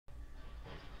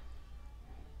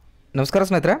ನಮಸ್ಕಾರ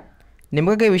ಸ್ನೇಹಿತರೆ,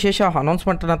 ನಿಮಗೆ ವಿಶೇಷ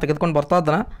ಅನೌನ್ಸ್ಮೆಂಟನ್ನು ತೆಗೆದುಕೊಂಡು ಬರ್ತಾ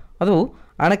ಇದ್ದಾನೆ. ಅದು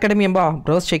ಅನ್ಅಕಾಡೆಮಿ ಎಂಬ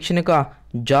ಬೃಹತ್ ಶೈಕ್ಷಣಿಕ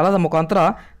ಜಾಲದ ಮುಖಾಂತರ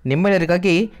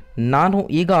ನಿಮ್ಮೆಲ್ಲರಿಗಾಗಿ ನಾನು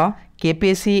ಈಗ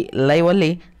KPSC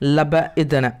ಲೈವಲ್ಲಿ ಲಭ್ಯ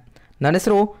ಇದ್ದೇನೆ. ನನ್ನ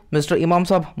ಹೆಸರು ಮಿಸ್ಟರ್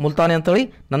ಇಮಾಮ್ಸಾಬ್ ಮುಲ್ತಾನಿ ಅಂತೇಳಿ.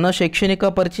 ನನ್ನ ಶೈಕ್ಷಣಿಕ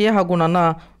ಪರಿಚಯ ಹಾಗೂ ನನ್ನ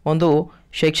ಒಂದು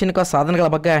ಶೈಕ್ಷಣಿಕ ಸಾಧನೆಗಳ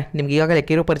ಬಗ್ಗೆ ನಿಮ್ಗೆ ಈಗಾಗಲೇ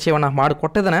ಕಿರು ಪರಿಚಯವನ್ನು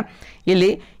ಮಾಡಿಕೊಟ್ಟಿದ್ದೇನೆ. ಇಲ್ಲಿ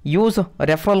ಯೂಸ್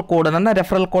ರೆಫರಲ್ ಕೋಡ್, ನನ್ನ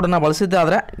ರೆಫರಲ್ ಕೋಡನ್ನು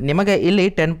ಬಳಸಿದ್ದಾದರೆ ನಿಮಗೆ ಇಲ್ಲಿ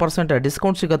 10%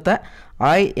 ಡಿಸ್ಕೌಂಟ್ ಸಿಗುತ್ತೆ.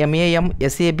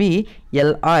 IMAMSABLIV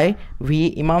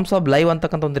ಇಮಾಮ್ಸಾಬ್ ಲೈವ್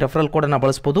ಅಂತಕ್ಕಂಥ ಒಂದು ರೆಫರಲ್ ಕೋಡನ್ನು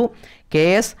ಬಳಸ್ಬೋದು.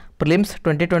 KAS ಪ್ರಿಲಿಮ್ಸ್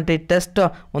 2020 ಟೆಸ್ಟ್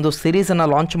ಒಂದು ಸಿರೀಸನ್ನು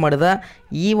ಲಾಂಚ್ ಮಾಡಿದೆ.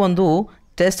 ಈ ಒಂದು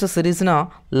ಟೆಸ್ಟ್ ಸಿರೀಸ್ನ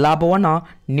ಲಾಭವನ್ನು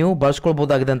ನೀವು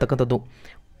ಬಳಸ್ಕೊಳ್ಬೋದಾಗಿದೆ ಅಂತಕ್ಕಂಥದ್ದು.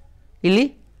 ಇಲ್ಲಿ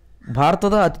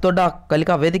ಭಾರತದ ಅತಿದೊಡ್ಡ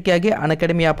ಕಲಿಕಾ ವೇದಿಕೆಯಾಗಿ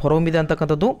ಅನ್ಅಕಾಡೆಮಿ ಆ್ಯಪ್ ಹೊರಹೊಮ್ಮಿದೆ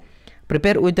ಅಂತಕ್ಕಂಥದ್ದು.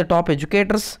 ಪ್ರಿಪೇರ್ ವಿತ್ ಟಾಪ್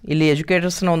ಎಜುಕೇಟರ್ಸ್, ಇಲ್ಲಿ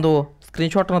ಎಜುಕೇಟರ್ಸ್ನ ಒಂದು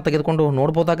ಸ್ಕ್ರೀನ್ಶಾಟನ್ನು ತೆಗೆದುಕೊಂಡು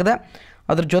ನೋಡ್ಬೋದಾಗಿದೆ.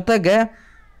 ಅದ್ರ ಜೊತೆಗೆ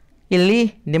ಇಲ್ಲಿ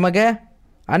ನಿಮಗೆ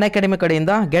ಅನ್ಅಕಾಡೆಮಿ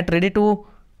ಕಡೆಯಿಂದ get ready to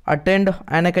attend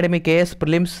Unacademy KAS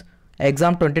prelims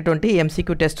exam 2020 MCQ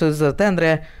test ಇರುತ್ತೆ.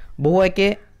 ಅಂದರೆ ಬಹು ಆಯ್ಕೆ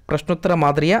ಪ್ರಶ್ನೋತ್ತರ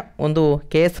ಮಾದರಿಯ ಒಂದು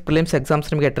KAS ಪ್ರಿಲಿಮ್ಸ್ ಎಕ್ಸಾಮ್ಸ್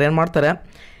ನಿಮಗೆ ಟ್ರೈನ್ ಮಾಡ್ತಾರೆ.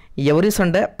 ಎವ್ರಿ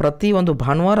ಸಂಡೇ ಪ್ರತಿ ಒಂದು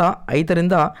ಭಾನುವಾರ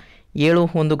 5ರಿಂದ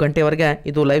 7 ಗಂಟೆವರೆಗೆ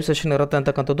ಇದು ಲೈವ್ ಸೆಷನ್ ಇರುತ್ತೆ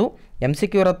ಅಂತಕ್ಕಂಥದ್ದು.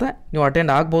 MCQ ಇರುತ್ತೆ, ನೀವು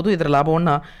ಅಟೆಂಡ್ ಆಗ್ಬೋದು, ಇದರ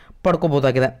ಲಾಭವನ್ನು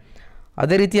ಪಡ್ಕೋಬೋದಾಗಿದೆ.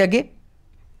 ಅದೇ ರೀತಿಯಾಗಿ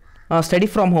ಸ್ಟಡಿ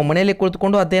ಫ್ರಮ್ ಹೋಮ್, ಮನೆಯಲ್ಲಿ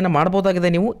ಕುಳಿತುಕೊಂಡು ಅಧ್ಯಯನ ಮಾಡ್ಬೋದಾಗಿದೆ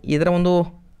ನೀವು. ಇದರ ಒಂದು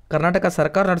ಕರ್ನಾಟಕ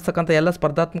ಸರ್ಕಾರ ನಡೆಸ್ತಕ್ಕಂಥ ಎಲ್ಲ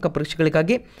ಸ್ಪರ್ಧಾತ್ಮಕ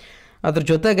ಪರೀಕ್ಷೆಗಳಿಗಾಗಿ. ಅದ್ರ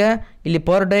ಜೊತೆಗೆ ಇಲ್ಲಿ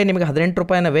ಪರ್ ಡೇ ನಿಮಗೆ 18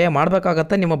 ರೂಪಾಯಿನ ವ್ಯಯ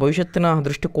ಮಾಡಬೇಕಾಗತ್ತೆ. ನಿಮ್ಮ ಭವಿಷ್ಯತ್ತಿನ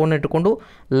ದೃಷ್ಟಿಕೋನ ಇಟ್ಟುಕೊಂಡು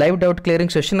ಲೈವ್ ಡೌಟ್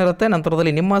ಕ್ಲಿಯರಿಂಗ್ ಸೆಷನ್ ಇರುತ್ತೆ.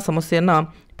 ನಂತರದಲ್ಲಿ ನಿಮ್ಮ ಸಮಸ್ಯೆಯನ್ನು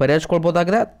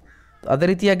ಪರಿಹರಿಸ್ಕೊಳ್ಬೋದಾಗಿದೆ. ಅದೇ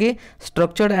ರೀತಿಯಾಗಿ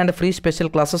structured and free special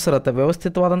classes ಇರುತ್ತೆ.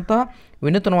 ವ್ಯವಸ್ಥಿತವಾದಂಥ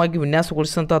ವಿನೂತನವಾಗಿ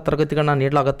ವಿನ್ಯಾಸಗೊಳಿಸಿದಂಥ ತರಗತಿಗಳನ್ನ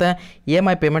ನೀಡಲಾಗುತ್ತೆ.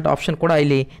 EMI ಪೇಮೆಂಟ್ ಆಪ್ಷನ್ ಕೂಡ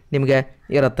ಇಲ್ಲಿ ನಿಮಗೆ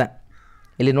ಇರುತ್ತೆ.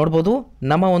 ಇಲ್ಲಿ ನೋಡ್ಬೋದು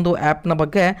ನಮ್ಮ ಒಂದು ಆ್ಯಪ್ನ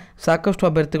ಬಗ್ಗೆ ಸಾಕಷ್ಟು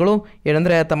ಅಭ್ಯರ್ಥಿಗಳು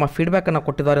ಏನಂದರೆ ತಮ್ಮ ಫೀಡ್ಬ್ಯಾಕನ್ನು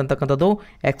ಕೊಟ್ಟಿದ್ದಾರೆ ಅಂತಕ್ಕಂಥದ್ದು.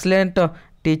 Excellent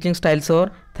teaching style sir,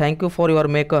 thank you for your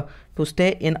make to stay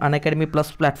in Unacademy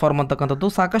plus platform ಅಂತಕ್ಕಂಥದ್ದು.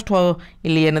 ಸಾಕಷ್ಟು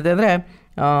ಇಲ್ಲಿ ಏನಿದೆ ಅಂದರೆ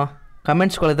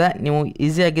ಕಮೆಂಟ್ಸ್ಗಳಿದೆ, ನೀವು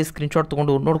ಈಸಿಯಾಗಿ ಸ್ಕ್ರೀನ್ಶಾಟ್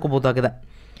ತೊಗೊಂಡು ನೋಡ್ಕೋಬೋದಾಗಿದೆ.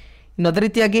 ಇನ್ನು ಅದೇ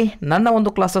ರೀತಿಯಾಗಿ ನನ್ನ ಒಂದು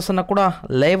ಕ್ಲಾಸಸ್ಸನ್ನು ಕೂಡ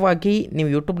ಲೈವ್ ಆಗಿ ನೀವು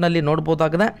ಯೂಟ್ಯೂಬ್ನಲ್ಲಿ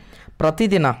ನೋಡ್ಬೋದಾಗಿದೆ.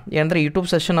 ಪ್ರತಿದಿನ ಏನಂದರೆ ಯೂಟ್ಯೂಬ್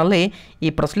ಸೆಷನಲ್ಲಿ ಈ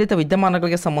ಪ್ರಚಲಿತ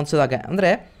ವಿದ್ಯಮಾನಗಳಿಗೆ ಸಂಬಂಧಿಸಿದಾಗೆ,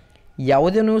 ಅಂದರೆ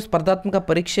ಯಾವುದೇ ನೀವು ಸ್ಪರ್ಧಾತ್ಮಕ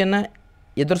ಪರೀಕ್ಷೆಯನ್ನು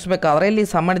ಎದುರಿಸಬೇಕಾದ್ರೆ ಇಲ್ಲಿ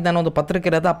ಸಾಮಾನ್ಯ ಜ್ಞಾನ ಒಂದು ಪತ್ರಿಕೆ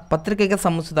ಇರೋದು. ಆ ಪತ್ರಿಕೆಗೆ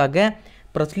ಸಂಬಂಧಿಸಿದಾಗೆ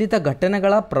ಪ್ರಚಲಿತ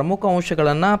ಘಟನೆಗಳ ಪ್ರಮುಖ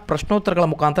ಅಂಶಗಳನ್ನು ಪ್ರಶ್ನೋತ್ತರಗಳ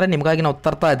ಮುಖಾಂತರ ನಿಮಗಾಗಿ ನಾವು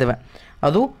ತರ್ತಾ ಇದ್ದೇವೆ.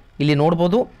 ಅದು ಇಲ್ಲಿ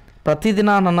ನೋಡ್ಬೋದು. ಪ್ರತಿದಿನ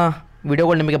ನನ್ನ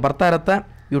ವಿಡಿಯೋಗಳು ನಿಮಗೆ ಬರ್ತಾ ಇರುತ್ತೆ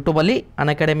ಯೂಟ್ಯೂಬಲ್ಲಿ,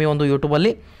 ಅನ್ಅಕಾಡೆಮಿ ಒಂದು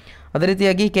ಯೂಟ್ಯೂಬಲ್ಲಿ. ಅದೇ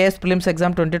ರೀತಿಯಾಗಿ KAS prelims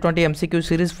exam 2020 MCQ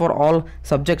series for all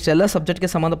subjects, ಎಲ್ಲ ಸಬ್ಜೆಕ್ಟ್ಗೆ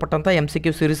ಸಂಬಂಧಪಟ್ಟಂಥ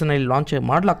MCQ ಸೀರೀಸನ್ನು ಇಲ್ಲಿ ಲಾಂಚ್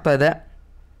ಮಾಡಲಾಗ್ತಾ ಇದೆ.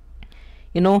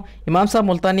 ಇನ್ನು ಇಮಾಮ್ಸಾಬ್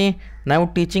ಮುಲ್ತಾನಿ ನಾವು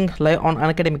teaching live on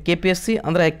Unacademy KPSC,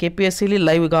 ಅಂದರೆ KPSCಲಿ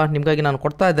ಲೈವ್ ಈಗ ನಿಮಗಾಗಿ ನಾನು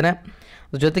ಕೊಡ್ತಾ ಇದ್ದೇನೆ.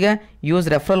 ಜೊತೆಗೆ ಯೂಸ್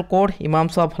ರೆಫರಲ್ ಕೋಡ್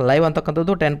ಇಮಾಮ್ಸಾಬ್ ಲೈವ್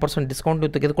ಅಂತಕ್ಕಂಥದ್ದು 10% ಡಿಸ್ಕೌಂಟ್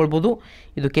ನೀವು ತೆಗೆದುಕೊಳ್ಬೋದು.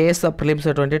 ಇದು KAS ಪ್ರಿಲಿಮ್ಸ್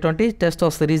 2020 ಟೆಸ್ಟ್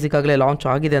ಸೀರೀಸ್ ಈಗಾಗಲೇ ಲಾಂಚ್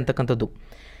ಆಗಿದೆ ಅಂತಕ್ಕಂಥದ್ದು.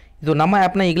 ಇದು ನಮ್ಮ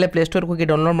ಆ್ಯಪ್ನ ಈಗಲೇ ಪ್ಲೇಸ್ಟೋರ್ಗೆ ಹೋಗಿ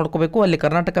ಡೌನ್ಲೋಡ್ ಮಾಡ್ಕೋಬೇಕು. ಅಲ್ಲಿ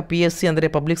ಕರ್ನಾಟಕ PSC ಅಂದರೆ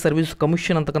ಪಬ್ಲಿಕ್ ಸರ್ವಿಸ್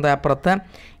ಕಮಿಷನ್ ಅಂತಕ್ಕಂಥ ಆ್ಯಪ್ ಬರುತ್ತೆ.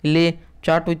 ಇಲ್ಲಿ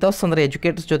ಚಾಟ್ ವಿತ್ ಅಸ್ ಅಂದರೆ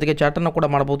ಎಜುಕೇಟರ್ಸ್ ಜೊತೆಗೆ ಚಾಟನ್ನು ಕೂಡ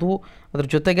ಮಾಡ್ಬೋದು. ಅದ್ರ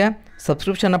ಜೊತೆಗೆ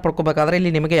ಸಬ್ಸ್ಕ್ರಿಪ್ಷನ್ನ ಪಡ್ಕೋಬೇಕಾದ್ರೆ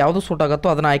ಇಲ್ಲಿ ನಿಮಗೆ ಯಾವುದು ಸೂಟ್ ಆಗುತ್ತೋ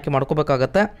ಅದನ್ನು ಆಯ್ಕೆ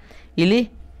ಮಾಡ್ಕೋಬೇಕಾಗತ್ತೆ. ಇಲ್ಲಿ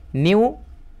ನೀವು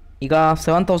ಈಗ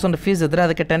 7,000 ಫೀಸ್ ಇದ್ದರೆ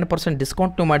ಅದಕ್ಕೆ 10%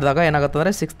 ಡಿಸ್ಕೌಂಟ್ ನೀವು ಮಾಡಿದಾಗ ಏನಾಗುತ್ತೆ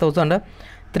ಅಂದರೆ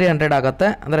 6,300 ಆಗುತ್ತೆ.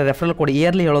 ಅಂದರೆ ರೆಫರಲ್ ಕೋಡ್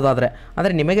ಇಯರ್ಲಿ ಹೇಳೋದಾದರೆ,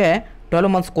 ಅಂದರೆ ನಿಮಗೆ 12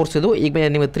 ಮಂತ್ಸ್ ಕೋರ್ಸ್ ಇದು. ಈಗ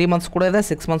ನಿಮಗೆ 3 ಮಂತ್ಸ್ ಕೂಡ ಇದೆ,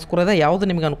 6 ಮಂತ್ಸ್ ಕೂಡ ಇದೆ. ಯಾವುದು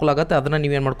ನಿಮಗೆ ಅನುಕೂಲ ಆಗುತ್ತೆ ಅದನ್ನು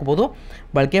ನೀವೇನು ಮಾಡ್ಕೋಬೋದು,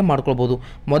 ಬಳಕೆ ಮಾಡ್ಕೊಳ್ಬೋದು.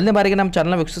 ಮೊದಲನೇ ಬಾರಿಗೆ ನಮ್ಮ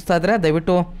ಚಾನಲ್ನ ವೀಕ್ಷಿಸ್ತಾ ಇದ್ದರೆ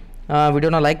ದಯವಿಟ್ಟು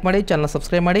ವಿಡಿಯೋನ ಲೈಕ್ ಮಾಡಿ, ಚಾನಲ್ನ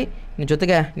ಸಬ್ಸ್ಕ್ರೈಬ್ ಮಾಡಿ, ನಿಮ್ಮ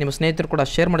ಜೊತೆಗೆ ನಿಮ್ಮ ಸ್ನೇಹಿತರು ಕೂಡ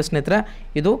ಶೇರ್ ಮಾಡಿ. ಸ್ನೇಹಿತರೆ,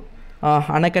 ಇದು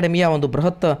ಅನ್ಅಕಾಡೆಮಿಯ ಒಂದು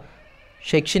ಬೃಹತ್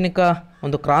ಶೈಕ್ಷಣಿಕ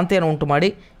ಒಂದು ಕ್ರಾಂತಿಯನ್ನು ಉಂಟು ಮಾಡಿ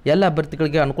ಎಲ್ಲ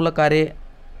ಅಭ್ಯರ್ಥಿಗಳಿಗೆ ಅನುಕೂಲಕಾರಿ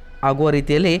ಆಗುವ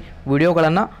ರೀತಿಯಲ್ಲಿ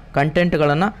ವಿಡಿಯೋಗಳನ್ನು,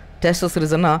 ಕಂಟೆಂಟ್ಗಳನ್ನು, ಟೆಸ್ಟ್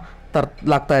ಸೀರೀಸನ್ನು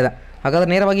ತರಲಾಗ್ತಾ ಇದೆ. ಹಾಗಾದರೆ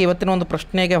ನೇರವಾಗಿ ಇವತ್ತಿನ ಒಂದು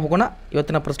ಪ್ರಶ್ನೆಗೆ ಹೋಗೋಣ.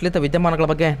 ಇವತ್ತಿನ ಪ್ರಚಲಿತ ವಿದ್ಯಮಾನಗಳ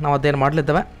ಬಗ್ಗೆ ನಾವು ಅಧ್ಯಯನ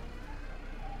ಮಾಡಲಿದ್ದೇವೆ.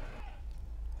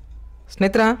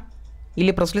 ಸ್ನೇಹಿತರ,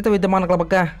 ಇಲ್ಲಿ ಪ್ರಚಲಿತ ವಿದ್ಯಮಾನಗಳ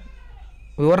ಬಗ್ಗೆ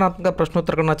ವಿವರಣಾತ್ಮಕ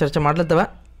ಪ್ರಶ್ನೋತ್ತರಗಳನ್ನ ಚರ್ಚೆ ಮಾಡಲಿದ್ದೇವೆ.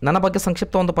 ನನ್ನ ಬಗ್ಗೆ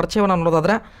ಸಂಕ್ಷಿಪ್ತ ಒಂದು ಪರಿಚಯವನ್ನು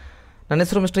ನೋಡೋದಾದರೆ, ನನ್ನ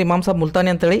ಹೆಸರು ಮಿಸ್ಟರ್ ಇಮಾಮ್ಸಾಬ್ ಮುಲ್ತಾನಿ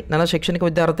ಅಂತೇಳಿ. ನನ್ನ ಶೈಕ್ಷಣಿಕ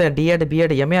ವಿದ್ಯಾರ್ಹತೆ D.Ed,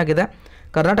 B.Ed, MA ಆಗಿದೆ.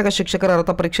 ಕರ್ನಾಟಕ ಶಿಕ್ಷಕರ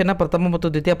ಅರ್ಹತಾ ಪರೀಕ್ಷೆಯನ್ನು ಪ್ರಥಮ ಮತ್ತು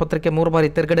ದ್ವಿತೀಯ ಪತ್ರಿಕೆ 3 ಬಾರಿ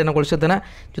ತೇರ್ಗಡೆಗೊಳಿಸಿದ್ದೇನೆ.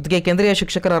 ಜೊತೆಗೆ ಕೇಂದ್ರೀಯ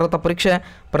ಶಿಕ್ಷಕರ ಅರ್ಹತಾ ಪರೀಕ್ಷೆ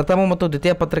ಪ್ರಥಮ ಮತ್ತು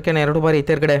ದ್ವಿತೀಯ ಪತ್ರಿಕೆಯನ್ನು 2 ಬಾರಿ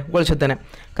ತೇರ್ಗಡೆಗೊಳಿಸಿದ್ದೇನೆ.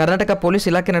 ಕರ್ನಾಟಕ ಪೊಲೀಸ್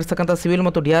ಇಲಾಖೆ ನಡೆಸತಕ್ಕಂಥ ಸಿವಿಲ್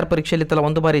ಮತ್ತು DR ಪರೀಕ್ಷೆಯಲ್ಲಿ ತಲಾ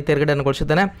 1 ಬಾರಿ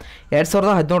ತೇರ್ಗಡೆಗೊಳಿಸಿದ್ದೇನೆ.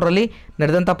 2017ರಲ್ಲಿ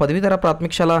ನಡೆದಂಥ ಪದವೀಧರ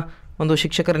ಪ್ರಾಥಮಿಕ ಶಾಲಾ ಒಂದು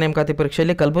ಶಿಕ್ಷಕರ ನೇಮಕಾತಿ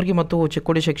ಪರೀಕ್ಷೆಯಲ್ಲಿ ಕಲಬುರಗಿ ಮತ್ತು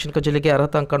ಚಿಕ್ಕೋಡಿ ಶೈಕ್ಷಣಿಕ ಜಿಲ್ಲೆಗೆ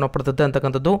ಅರ್ಹತಾ ಅಂಕವನ್ನು ಪಡೆದಿದ್ದೆ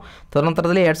ಅಂತಕ್ಕಂಥದ್ದು.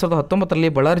 ತದನಂತರದಲ್ಲಿ 2019ರಲ್ಲಿ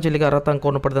ಬಳ್ಳಾರಿ ಜಿಲ್ಲೆಗೆ ಅರ್ಹತಾ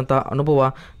ಅಂಕವನ್ನು ಪಡೆದಂಥ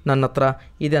ಅನುಭವ ನನ್ನ ಹತ್ರ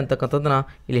ಇದೆ ಅಂತಕ್ಕಂಥದ್ದನ್ನು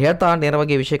ಇಲ್ಲಿ ಹೇಳ್ತಾ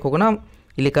ನೇರವಾಗಿ ವಿಷಯಕ್ಕೆ ಹೋಗೋಣ.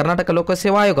 ಇಲ್ಲಿ ಕರ್ನಾಟಕ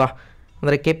ಲೋಕಸೇವಾ ಆಯೋಗ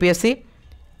ಅಂದರೆ KPSC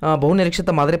ಬಹುನಿರೀಕ್ಷಿತ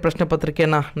ಮಾದರಿ ಪ್ರಶ್ನೆ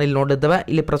ಪತ್ರಿಕೆಯನ್ನು ಇಲ್ಲಿ ನೋಡಿದ್ದೇವೆ.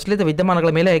 ಇಲ್ಲಿ ಪ್ರಚಲಿತ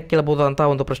ವಿದ್ಯಮಾನಗಳ ಮೇಲೆ ಕೇಳಬಹುದಾದಂಥ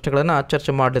ಒಂದು ಪ್ರಶ್ನೆಗಳನ್ನು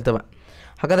ಚರ್ಚೆ ಮಾಡಲಿದ್ದೇವೆ.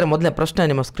 ಹಾಗಾದರೆ ಮೊದಲನೇ ಪ್ರಶ್ನೆ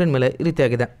ನಿಮ್ಮ ಸ್ಕ್ರೀನ್ ಮೇಲೆ ಈ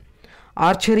ರೀತಿಯಾಗಿದೆ.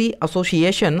 ಆರ್ಚರಿ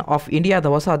ಅಸೋಸಿಯೇಷನ್ ಆಫ್ ಇಂಡಿಯಾದ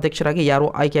ಹೊಸ ಅಧ್ಯಕ್ಷರಾಗಿ ಯಾರು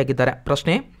ಆಯ್ಕೆಯಾಗಿದ್ದಾರೆ?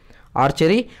 ಪ್ರಶ್ನೆ,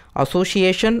 ಆರ್ಚರಿ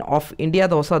ಅಸೋಸಿಯೇಷನ್ ಆಫ್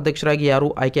ಇಂಡಿಯಾದ ಹೊಸ ಅಧ್ಯಕ್ಷರಾಗಿ ಯಾರು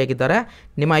ಆಯ್ಕೆಯಾಗಿದ್ದಾರೆ?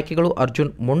 ನಿಮ್ಮ ಆಯ್ಕೆಗಳು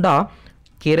ಅರ್ಜುನ್ ಮುಂಡಾ,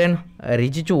 ಕಿರಣ್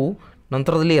ರಿಜಿಜು,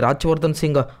 ನಂತರದಲ್ಲಿ ರಾಜ್ಯವರ್ಧನ್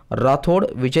ಸಿಂಗ್ ರಾಥೋಡ್,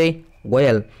 ವಿಜಯ್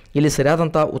ಗೋಯಲ್. ಇಲ್ಲಿ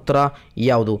ಸರಿಯಾದಂಥ ಉತ್ತರ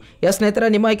ಯಾವುದು? ಎಸ್ ಸ್ನೇಹಿತರೆ,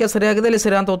 ನಿಮ್ಮ ಆಯ್ಕೆ ಸರಿಯಾಗಿದೆ. ಇಲ್ಲಿ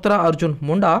ಸರಿಯಾದಂಥ ಉತ್ತರ ಅರ್ಜುನ್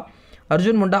ಮುಂಡಾ.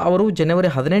 ಅರ್ಜುನ್ ಮುಂಡಾ ಅವರು ಜನವರಿ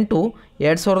 18,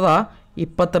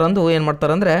 2020 ಏನು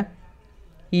ಮಾಡ್ತಾರೆ ಅಂದರೆ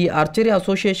ಈ ಆರ್ಚರಿ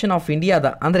ಅಸೋಸಿಯೇಷನ್ ಆಫ್ ಇಂಡಿಯಾದ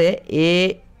ಅಂದರೆ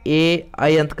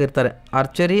AAI ಅಂತ ಕರೀತಾರೆ,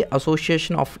 ಆರ್ಚರಿ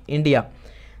ಅಸೋಸಿಯೇಷನ್ ಆಫ್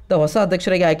ಇಂಡಿಯಾದ ಹೊಸ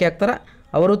ಅಧ್ಯಕ್ಷರಾಗಿ ಆಯ್ಕೆ ಆಗ್ತಾರೆ.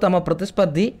 ಅವರು ತಮ್ಮ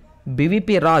ಪ್ರತಿಸ್ಪರ್ಧಿ BVP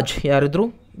ರಾಜ್ ಯಾರಿದ್ರು?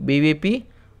 BVP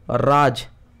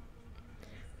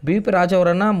ರಾಜ್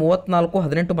ಅವರನ್ನು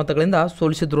 34-18 ಮತಗಳಿಂದ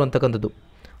ಸೋಲಿಸಿದ್ರು ಅಂತಕ್ಕಂಥದ್ದು.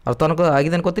 ಅರ್ಥ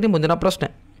ಆಗಿದೆ ಅನ್ಕೋತೀನಿ. ಮುಂದಿನ ಪ್ರಶ್ನೆ,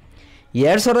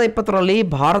 2020ರಲ್ಲಿ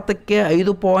ಭಾರತಕ್ಕೆ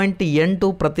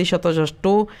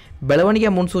 5.8% ಬೆಳವಣಿಗೆ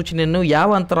ಮುನ್ಸೂಚನೆಯನ್ನು ಯಾವ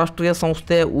ಅಂತಾರಾಷ್ಟ್ರೀಯ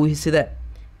ಸಂಸ್ಥೆ ಊಹಿಸಿದೆ?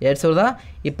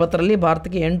 2020ರಲ್ಲಿ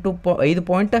ಭಾರತಕ್ಕೆ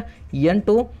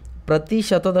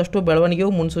 5.8%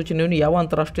 ಬೆಳವಣಿಗೆಯು ಮುನ್ಸೂಚನೆಯನ್ನು ಯಾವ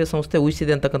ಅಂತಾರಾಷ್ಟ್ರೀಯ ಸಂಸ್ಥೆ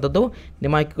ಊಹಿಸಿದೆ ಅಂತಕ್ಕಂಥದ್ದು.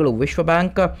 ನಿಮ್ಮ ಆಯ್ಕೆಗಳು ವಿಶ್ವ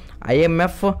ಬ್ಯಾಂಕ್,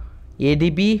 IMF,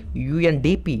 ADB,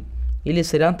 UNDP. ಇಲ್ಲಿ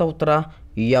ಸರಿಯಾದಂಥ ಉತ್ತರ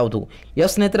ಯಾವುದು?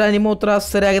 ಎಸ್ ಸ್ನೇಹಿತರೆ, ನಿಮ್ಮ ಉತ್ತರ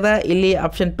ಸರಿಯಾಗಿದೆ. ಇಲ್ಲಿ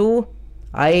ಆಪ್ಷನ್ 2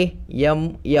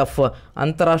 IMF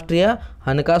ಅಂತಾರಾಷ್ಟ್ರೀಯ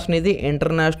ಹಣಕಾಸು ನಿಧಿ,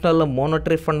 ಇಂಟರ್ನ್ಯಾಷನಲ್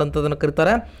ಮಾನಿಟರಿ ಫಂಡ್ ಅಂತದನ್ನು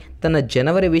ಕರೀತಾರೆ. ತನ್ನ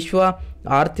ಜನವರಿ ವಿಶ್ವ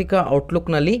ಆರ್ಥಿಕ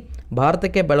ಔಟ್ಲುಕ್ನಲ್ಲಿ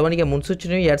ಭಾರತಕ್ಕೆ ಬೆಳವಣಿಗೆ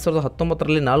ಮುನ್ಸೂಚನೆಯು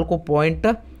 2019ರಲ್ಲಿ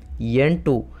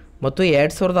 4.8 ಮತ್ತು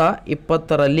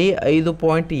 2020ರಲ್ಲಿ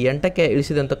 5.8ಕ್ಕೆ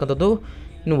ಇಳಿಸಿದೆ ಅಂತಕ್ಕಂಥದ್ದು.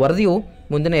 ಇನ್ನು ವರದಿಯು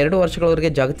ಮುಂದಿನ 2 ವರ್ಷಗಳವರೆಗೆ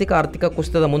ಜಾಗತಿಕ ಆರ್ಥಿಕ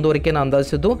ಕುಸಿತದ ಮುಂದುವರಿಕೆಯನ್ನು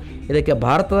ಅಂದಾಜಿಸಿದ್ದು, ಇದಕ್ಕೆ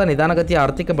ಭಾರತದ ನಿಧಾನಗತಿಯ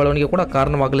ಆರ್ಥಿಕ ಬೆಳವಣಿಗೆ ಕೂಡ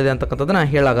ಕಾರಣವಾಗಲಿದೆ ಅಂತಕ್ಕಂಥದ್ದನ್ನು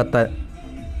ಹೇಳಲಾಗುತ್ತೆ.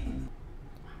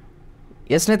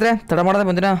 ಎಸ್ ಸ್ನೇಹಿತರೆ, ತಡ ಮಾಡದ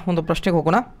ಮುಂದಿನ ಒಂದು ಪ್ರಶ್ನೆಗೆ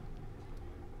ಹೋಗೋಣ.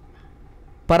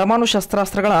 ಪರಮಾಣು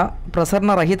ಶಸ್ತ್ರಾಸ್ತ್ರಗಳ ಪ್ರಸರಣ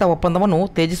ರಹಿತ ಒಪ್ಪಂದವನ್ನು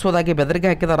ತ್ಯಜಿಸುವುದಾಗಿ ಬೆದರಿಕೆ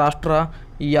ಹಾಕಿದ ರಾಷ್ಟ್ರ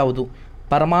ಯಾವುದು?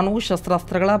 ಪರಮಾಣು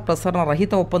ಶಸ್ತ್ರಾಸ್ತ್ರಗಳ ಪ್ರಸರಣ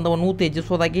ರಹಿತ ಒಪ್ಪಂದವನ್ನು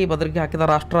ತ್ಯಜಿಸುವುದಾಗಿ ಬೆದರಿಕೆ ಹಾಕಿದ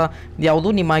ರಾಷ್ಟ್ರ ಯಾವುದು?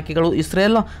 ನಿಮ್ಮ ಆಯ್ಕೆಗಳು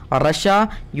ಇಸ್ರೇಲ್, ರಷ್ಯಾ,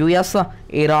 US,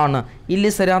 ಇರಾನ್.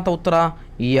 ಇಲ್ಲಿ ಸರಿಯಾದ ಉತ್ತರ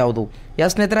ಯಾವುದು?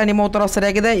 ಎಸ್ ಸ್ನೇಹಿತರೆ, ನಿಮ್ಮ ಉತ್ತರ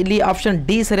ಸರಿಯಾಗಿದೆ. ಇಲ್ಲಿ ಆಪ್ಷನ್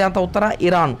ಡಿ ಸರಿಯಾದ ಉತ್ತರ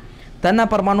ಇರಾನ್. ತನ್ನ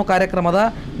ಪರಮಾಣು ಕಾರ್ಯಕ್ರಮದ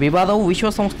ವಿವಾದವು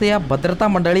ವಿಶ್ವಸಂಸ್ಥೆಯ ಭದ್ರತಾ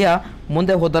ಮಂಡಳಿಯ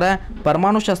ಮುಂದೆ ಹೋದರೆ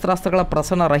ಪರಮಾಣು ಶಸ್ತ್ರಾಸ್ತ್ರಗಳ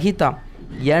ಪ್ರಸರಣ ರಹಿತ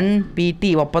NPT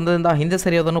ಒಪ್ಪಂದದಿಂದ ಹಿಂದೆ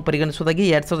ಸರಿಯೋದನ್ನು ಪರಿಗಣಿಸುವುದಾಗಿ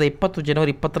 2020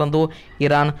 ಜನವರಿ 20ರಂದು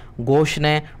ಇರಾನ್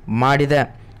ಘೋಷಣೆ ಮಾಡಿದೆ.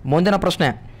 ಮುಂದಿನ ಪ್ರಶ್ನೆ,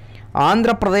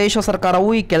 ಆಂಧ್ರ ಪ್ರದೇಶ ಸರ್ಕಾರವು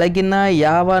ಈ ಕೆಳಗಿನ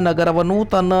ಯಾವ ನಗರವನ್ನು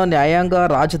ತನ್ನ ನ್ಯಾಯಾಂಗ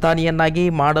ರಾಜಧಾನಿಯನ್ನಾಗಿ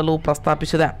ಮಾಡಲು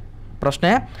ಪ್ರಸ್ತಾಪಿಸಿದೆ?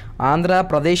 ಪ್ರಶ್ನೆ, ಆಂಧ್ರ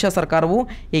ಪ್ರದೇಶ ಸರ್ಕಾರವು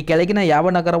ಈ ಕೆಳಗಿನ ಯಾವ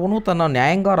ನಗರವನ್ನು ತನ್ನ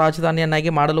ನ್ಯಾಯಾಂಗ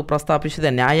ರಾಜಧಾನಿಯನ್ನಾಗಿ ಮಾಡಲು ಪ್ರಸ್ತಾಪಿಸಿದೆ?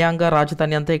 ನ್ಯಾಯಾಂಗ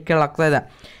ರಾಜಧಾನಿ ಅಂತ ಕೇಳಲಾಗ್ತಾ ಇದೆ.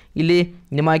 ಇಲ್ಲಿ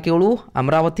ನಿಮ್ಮ ಆಯ್ಕೆಗಳು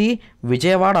ಅಮರಾವತಿ,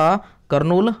 ವಿಜಯವಾಡ,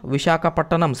 ಕರ್ನೂಲ್,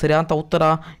 ವಿಶಾಖಪಟ್ಟಣಂ. ಸರಿಯಾದ ಉತ್ತರ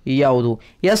ಯಾವುದು?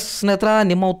 ಎಸ್ ಸ್ನೇಹಿತರ,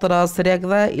 ನಿಮ್ಮ ಉತ್ತರ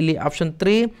ಸರಿಯಾಗಿದೆ. ಇಲ್ಲಿ ಆಪ್ಷನ್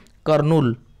 3 ಕರ್ನೂಲ್.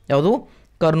 ಯಾವುದು?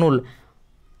 ಕರ್ನೂಲ್.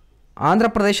 ಆಂಧ್ರ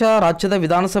ಪ್ರದೇಶ ರಾಜ್ಯದ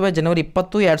ವಿಧಾನಸಭೆ ಜನವರಿ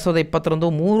 20, 2020ರಂದು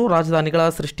 3 ರಾಜಧಾನಿಗಳ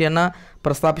ಸೃಷ್ಟಿಯನ್ನು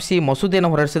ಪ್ರಸ್ತಾಪಿಸಿ ಮಸೂದೆಯನ್ನು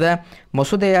ಹೊರಡಿಸಿದೆ.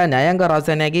 ಮಸೂದೆಯ ನ್ಯಾಯಾಂಗ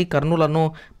ರಾಜಧಾನಿಯಾಗಿ ಕರ್ನೂಲನ್ನು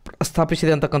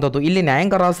ಪ್ರಸ್ತಾಪಿಸಿದೆ ಅಂತಕ್ಕಂಥದ್ದು. ಇಲ್ಲಿ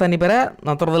ನ್ಯಾಯಾಂಗ ರಾಜಧಾನಿ ಬೇರೆ,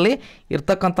 ನಂತರದಲ್ಲಿ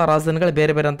ಇರ್ತಕ್ಕಂಥ ರಾಜಧಾನಿಗಳು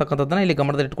ಬೇರೆ ಬೇರೆ ಅಂತಕ್ಕಂಥದ್ದನ್ನು ಇಲ್ಲಿ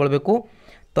ಗಮನದಲ್ಲಿಟ್ಕೊಳ್ಬೇಕು.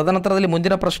 ತದನಂತರದಲ್ಲಿ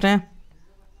ಮುಂದಿನ ಪ್ರಶ್ನೆ,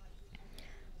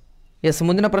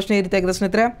 ಮುಂದಿನ ಪ್ರಶ್ನೆ ಈ ರೀತಿಯಾಗಿದೆ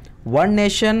ಸ್ನೇಹಿತರೆ. 1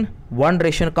 nation 1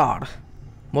 ration card,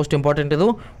 most important ಇದು.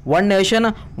 1 ನೇಷನ್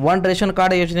 1 ರೇಷನ್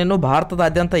ಕಾರ್ಡ್ ಯೋಜನೆಯನ್ನು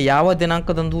ಭಾರತದಾದ್ಯಂತ ಯಾವ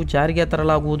ದಿನಾಂಕದಂದು ಜಾರಿಗೆ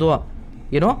ತರಲಾಗುವುದು?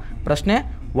 ಏನು ಪ್ರಶ್ನೆ?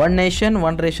 1 ನೇಷನ್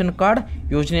 1 ರೇಷನ್ ಕಾರ್ಡ್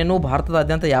ಯೋಜನೆಯನ್ನು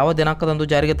ಭಾರತದಾದ್ಯಂತ ಯಾವ ದಿನಾಂಕದಂದು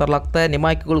ಜಾರಿಗೆ ತರಲಾಗ್ತದೆ? ನಿಮ್ಮ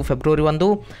ಆಯ್ಕೆಗಳು ಫೆಬ್ರವರಿ 1,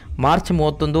 ಮಾರ್ಚ್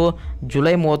 31,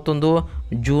 ಜುಲೈ 31,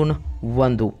 ಜೂನ್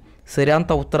 1.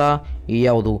 ಸರಿಯಾದ ಉತ್ತರ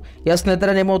ಯಾವುದು? ಎಸ್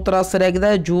ಸ್ನೇಹಿತರೆ, ನಿಮ್ಮ ಉತ್ತರ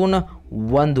ಸರಿಯಾಗಿದೆ. June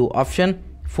 1, option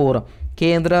 4.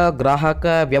 ಕೇಂದ್ರ ಗ್ರಾಹಕ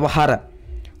ವ್ಯವಹಾರ,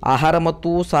 ಆಹಾರ ಮತ್ತು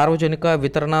ಸಾರ್ವಜನಿಕ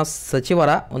ವಿತರಣಾ ಸಚಿವರ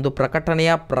ಒಂದು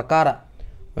ಪ್ರಕಟಣೆಯ ಪ್ರಕಾರ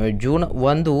ಜೂನ್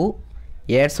 1,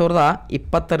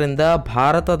 2020ರಿಂದ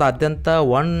ಭಾರತದಾದ್ಯಂತ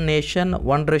 1 ನೇಷನ್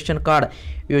 1 ರೇಷನ್ ಕಾರ್ಡ್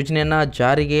ಯೋಜನೆಯನ್ನು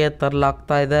ಜಾರಿಗೆ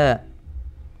ತರಲಾಗ್ತಾ ಇದೆ.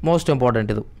 ಮೋಸ್ಟ್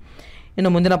ಇಂಪಾರ್ಟೆಂಟ್ ಇದು.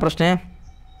 ಇನ್ನು ಮುಂದಿನ ಪ್ರಶ್ನೆ,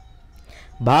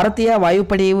 ಭಾರತೀಯ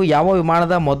ವಾಯುಪಡೆಯು ಯಾವ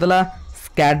ವಿಮಾನದ ಮೊದಲ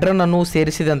ಸ್ಕ್ವಾಡ್ರನ್ ಅನ್ನು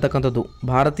ಸೇರಿಸಿದೆ ಅಂತಕ್ಕಂಥದ್ದು?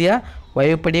 ಭಾರತೀಯ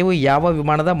ವಾಯುಪಡೆಯು ಯಾವ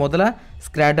ವಿಮಾನದ ಮೊದಲ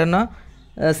ಸ್ಕ್ವಾಡ್ರನ್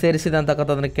ಸೇರಿಸಿದೆ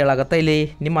ಅಂತಕ್ಕಂಥದ್ದನ್ನು ಕೇಳಾಗುತ್ತೆ. ಇಲ್ಲಿ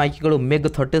ನಿಮ್ಮ ಆಯ್ಕೆಗಳು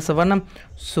MiG-37,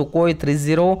 Sukhoi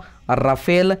 30,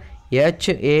 Rafale,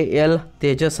 HAL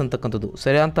Tejas ಅಂತಕ್ಕಂಥದ್ದು.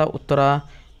 ಸರಿಯಾದ ಉತ್ತರ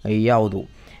ಯಾವುದು?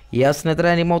 ಎಸ್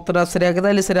ಸ್ನೇಹಿತರೆ, ನಿಮ್ಮ ಉತ್ತರ ಸರಿಯಾಗಿದೆ.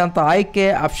 ಇಲ್ಲಿ ಸರಿಯಾದ ಆಯ್ಕೆ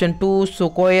ಆಪ್ಷನ್ 2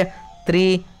 ಸುಕೋಯ್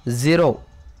 30.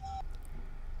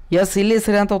 ಎಸ್, ಇಲ್ಲಿ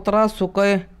ಸರಿಯಾದ ಉತ್ತರ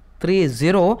ಸುಕೋಯ್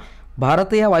 30.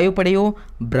 ಭಾರತೀಯ ವಾಯುಪಡೆಯು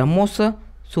ಬ್ರಹ್ಮೋಸ್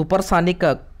ಸೂಪರ್ಸಾನಿಕ್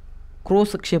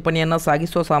ಕ್ರೂಸ್ ಕ್ಷಿಪಣಿಯನ್ನು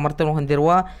ಸಾಗಿಸುವ ಸಾಮರ್ಥ್ಯವನ್ನು ಹೊಂದಿರುವ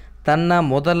ತನ್ನ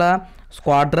ಮೊದಲ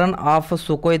ಸ್ಕ್ವಾಡ್ರನ್ ಆಫ್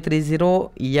ಸುಕೋಯ್ 30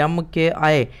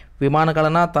 MKI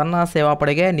ವಿಮಾನಗಳನ್ನು ತನ್ನ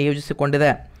ಸೇವಾಪಡೆಗೆ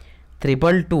ನಿಯೋಜಿಸಿಕೊಂಡಿದೆ.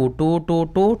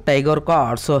 222 ಟೈಗರ್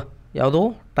ಕಾರ್ಡ್ಸ್. ಯಾವುದು?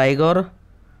 ಟೈಗರ್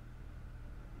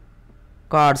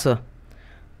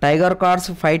ಕಾರ್ಡ್ಸ್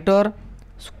ಫೈಟರ್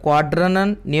ಸ್ಕ್ವಾಡ್ರನ್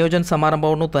ನಿಯೋಜನೆ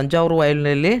ಸಮಾರಂಭವನ್ನು ತಂಜಾವೂರು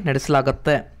ವಾಯುನೆಲೆಯಲ್ಲಿ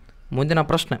ನಡೆಸಲಾಗುತ್ತೆ. ಮುಂದಿನ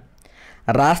ಪ್ರಶ್ನೆ,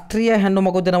 ರಾಷ್ಟ್ರೀಯ ಹೆಣ್ಣು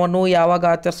ಮಗು ದಿನವನ್ನು ಯಾವಾಗ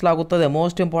ಆಚರಿಸಲಾಗುತ್ತದೆ?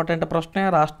 ಮೋಸ್ಟ್ ಇಂಪಾರ್ಟೆಂಟ್ ಪ್ರಶ್ನೆ.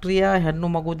 ರಾಷ್ಟ್ರೀಯ ಹೆಣ್ಣು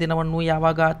ಮಗು ದಿನವನ್ನು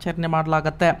ಯಾವಾಗ ಆಚರಣೆ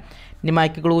ಮಾಡಲಾಗುತ್ತೆ? ನಿಮ್ಮ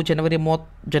ಆಯ್ಕೆಗಳು ಜನವರಿ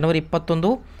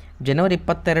 21, ಜನವರಿ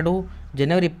 22,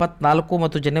 ಜನವರಿ 24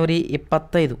 ಮತ್ತು ಜನವರಿ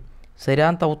 25.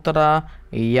 ಸರಿಯಾದ ಉತ್ತರ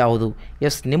ಯಾವುದು?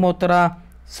 ಎಸ್, ನಿಮ್ಮ ಉತ್ತರ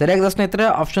ಸರಿಯಾಗಿದೆ ಸ್ನೇಹಿತರೆ.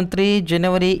 ಆಪ್ಷನ್ 3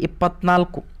 ಜನವರಿ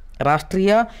 24.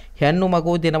 ರಾಷ್ಟ್ರೀಯ ಹೆಣ್ಣು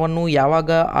ಮಗು ದಿನವನ್ನು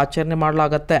ಯಾವಾಗ ಆಚರಣೆ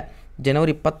ಮಾಡಲಾಗುತ್ತೆ?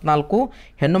 ಜನವರಿ 24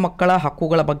 ಹೆಣ್ಣು ಮಕ್ಕಳ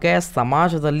ಹಕ್ಕುಗಳ ಬಗ್ಗೆ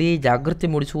ಸಮಾಜದಲ್ಲಿ ಜಾಗೃತಿ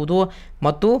ಮೂಡಿಸುವುದು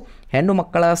ಮತ್ತು ಹೆಣ್ಣು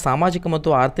ಮಕ್ಕಳ ಸಾಮಾಜಿಕ ಮತ್ತು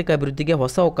ಆರ್ಥಿಕ ಅಭಿವೃದ್ಧಿಗೆ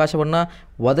ಹೊಸ ಅವಕಾಶವನ್ನು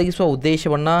ಒದಗಿಸುವ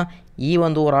ಉದ್ದೇಶವನ್ನು ಈ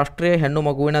ಒಂದು ರಾಷ್ಟ್ರೀಯ ಹೆಣ್ಣು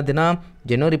ಮಗುವಿನ ದಿನ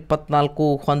ಜನವರಿ 24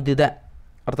 ಹೊಂದಿದೆ.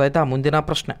 ಅರ್ಥ ಆಯ್ತಾ? ಮುಂದಿನ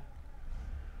ಪ್ರಶ್ನೆ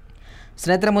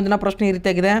ಸ್ನೇಹಿತರೆ, ಮುಂದಿನ ಪ್ರಶ್ನೆ ಈ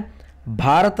ರೀತಿಯಾಗಿದೆ.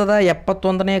 ಭಾರತದ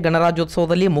 71ನೇ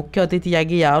ಗಣರಾಜ್ಯೋತ್ಸವದಲ್ಲಿ ಮುಖ್ಯ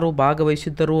ಅತಿಥಿಯಾಗಿ ಯಾರು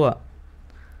ಭಾಗವಹಿಸಿದ್ದರು?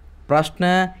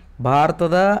 ಪ್ರಶ್ನೆ,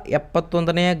 ಭಾರತದ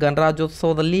 71ನೇ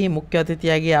ಗಣರಾಜ್ಯೋತ್ಸವದಲ್ಲಿ ಮುಖ್ಯ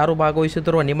ಅತಿಥಿಯಾಗಿ ಯಾರು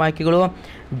ಭಾಗವಹಿಸಿದ್ದರು? ನಿಮ್ಮ ಆಯ್ಕೆಗಳು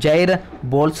ಜೈರ್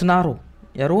ಬೋಲ್ಸನಾರೋ.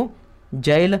 ಯಾರು?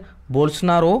 Jair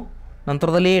Bolsonaro.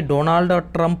 ನಂತರದಲ್ಲಿ Donald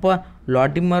Trump,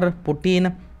 Vladimir Putin,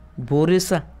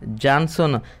 Boris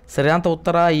Johnson. ಸರಿಯಾದ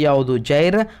ಉತ್ತರ ಯಾವುದು?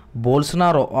 Jair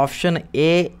Bolsonaro. Option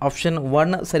A, option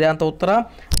 1 ಸರಿಯಾದ ಉತ್ತರ.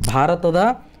 ಭಾರತದ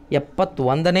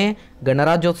 71ನೇ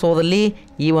ಗಣರಾಜ್ಯೋತ್ಸವದಲ್ಲಿ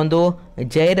ಈ ಒಂದು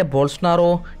ಜೈರ್ ಬೋಲ್ಸನಾರೋ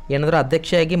ಏನಂದರೆ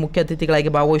ಅಧ್ಯಕ್ಷರಾಗಿ ಮುಖ್ಯ ಅತಿಥಿಗಳಾಗಿ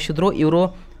ಭಾಗವಹಿಸಿದ್ರು. ಇವರು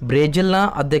ಬ್ರೆಜಿಲ್ನ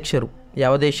ಅಧ್ಯಕ್ಷರು.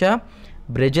 ಯಾವ ದೇಶ?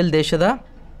 ಬ್ರೆಜಿಲ್ ದೇಶದ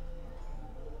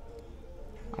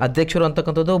ಅಧ್ಯಕ್ಷರು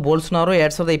ಅಂತಕ್ಕಂಥದ್ದು. ಬೋಲ್ಸನಾರೋ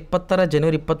 2020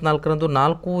 ಜನವರಿ 24ರಂದು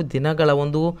 4 ದಿನಗಳ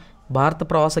ಒಂದು ಭಾರತ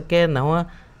ಪ್ರವಾಸಕ್ಕೆ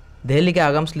ದೆಹಲಿಗೆ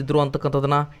ಆಗಮಿಸಲಿದ್ದರು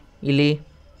ಅಂತಕ್ಕಂಥದ್ದನ್ನು ಇಲ್ಲಿ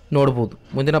ನೋಡ್ಬೋದು.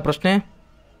 ಮುಂದಿನ ಪ್ರಶ್ನೆ,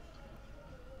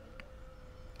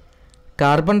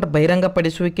 ಕಾರ್ಬನ್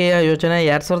ಬಹಿರಂಗಪಡಿಸುವಿಕೆಯ ಯೋಜನೆ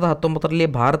 2019ರಲ್ಲಿ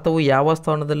ಭಾರತವು ಯಾವ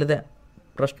ಸ್ಥಾನದಲ್ಲಿದೆ?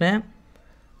 ಪ್ರಶ್ನೆ,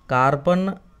 ಕಾರ್ಬನ್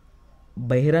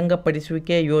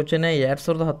ಬಹಿರಂಗಪಡಿಸುವಿಕೆ ಯೋಜನೆ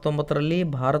 2019ರಲ್ಲಿ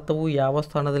ಭಾರತವು ಯಾವ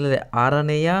ಸ್ಥಾನದಲ್ಲಿದೆ?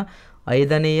 6ನೇಯ,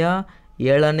 5ನೇಯ,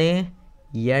 7ನೇ,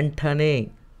 8ನೇ?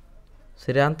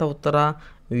 ಸರಿಯಾದ ಉತ್ತರ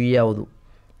ಯಾವುದು?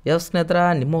 ಎಸ್ ಸ್ನೇಹಿತರ,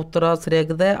 ನಿಮ್ಮ ಉತ್ತರ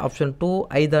ಸರಿಯಾಗಿದೆ. ಆಪ್ಷನ್ 2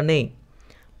 5ನೇ.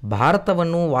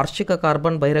 ಭಾರತವನ್ನು ವಾರ್ಷಿಕ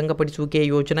ಕಾರ್ಬನ್ ಬಹಿರಂಗಪಡಿಸುವಿಕೆ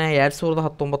ಯೋಜನೆ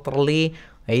 2019ರಲ್ಲಿ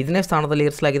 5ನೇ ಸ್ಥಾನದಲ್ಲಿ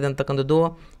ಇರಿಸಲಾಗಿದೆ ಅಂತಕ್ಕಂಥದ್ದು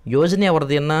ಯೋಜನೆಯ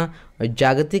ವರದಿಯನ್ನು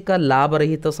ಜಾಗತಿಕ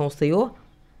ಲಾಭರಹಿತ ಸಂಸ್ಥೆಯು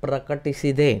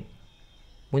ಪ್ರಕಟಿಸಿದೆ.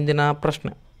 ಮುಂದಿನ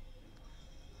ಪ್ರಶ್ನೆ,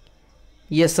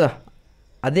 ಎಸ್,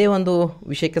 ಅದೇ ಒಂದು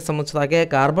ವಿಷಯಕ್ಕೆ ಸಂಬಂಧಿಸಿದ ಹಾಗೆ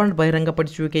ಕಾರ್ಬನ್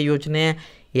ಬಹಿರಂಗಪಡಿಸುವಿಕೆ ಯೋಜನೆ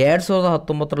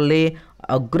 2019ರಲ್ಲಿ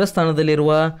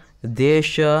ಅಗ್ರಸ್ಥಾನದಲ್ಲಿರುವ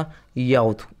ದೇಶ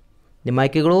ಯಾವುದು? ನಿಮ್ಮ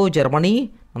ಆಯ್ಕೆಗಳು ಜರ್ಮನಿ,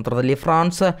 ನಂತರದಲ್ಲಿ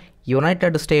ಫ್ರಾನ್ಸ್,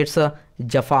 ಯುನೈಟೆಡ್ ಸ್ಟೇಟ್ಸ್,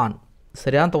 ಜಪಾನ್.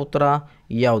 ಸರಿಯಾದ ಉತ್ತರ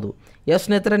ಯಾವುದು? ಎಸ್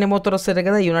ಸ್ನೇಹಿತರೆ, ನಿಮ್ಮ ಉತ್ತರ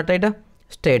ಸರಿಯಾಗಿದೆ. United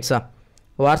States.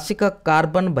 ವಾರ್ಷಿಕ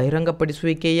ಕಾರ್ಬನ್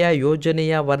ಬಹಿರಂಗಪಡಿಸುವಿಕೆಯ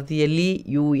ಯೋಜನೆಯ ವರದಿಯಲ್ಲಿ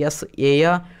USA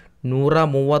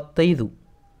 135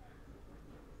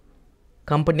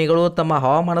 ಕಂಪನಿಗಳು ತಮ್ಮ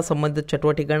ಹವಾಮಾನ ಸಂಬಂಧಿತ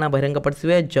ಚಟುವಟಿಕೆಗಳನ್ನ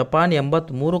ಬಹಿರಂಗಪಡಿಸಿವೆ. ಜಪಾನ್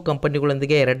 83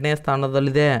 ಕಂಪನಿಗಳೊಂದಿಗೆ 2ನೇ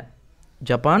ಸ್ಥಾನದಲ್ಲಿದೆ.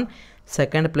 Japan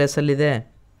 2nd ಪ್ಲೇಸಲ್ಲಿದೆ.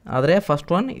 ಆದರೆ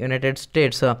ಫಸ್ಟ್ ಒನ್ ಯುನೈಟೆಡ್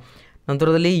ಸ್ಟೇಟ್ಸ್.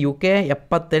 ನಂತರದಲ್ಲಿ UK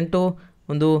 78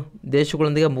 ಒಂದು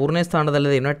ದೇಶಗಳೊಂದಿಗೆ 3ನೇ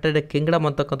ಸ್ಥಾನದಲ್ಲಿದೆ. ಯುನೈಟೆಡ್ ಕಿಂಗ್ಡಮ್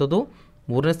ಅಂತಕ್ಕಂಥದ್ದು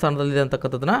 3ನೇ ಸ್ಥಾನದಲ್ಲಿದೆ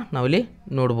ಅಂತಕ್ಕಂಥದ್ದನ್ನು ನಾವಿಲ್ಲಿ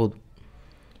ನೋಡ್ಬೋದು.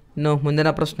 ಇನ್ನು ಮುಂದಿನ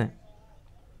ಪ್ರಶ್ನೆ,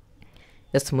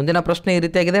 ಎಸ್, ಮುಂದಿನ ಪ್ರಶ್ನೆ ಈ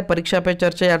ರೀತಿಯಾಗಿದೆ. ಪರೀಕ್ಷಾ ಪೇ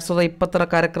ಚರ್ಚೆ 2020ರ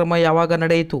ಕಾರ್ಯಕ್ರಮ ಯಾವಾಗ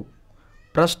ನಡೆಯಿತು?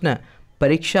 ಪ್ರಶ್ನೆ,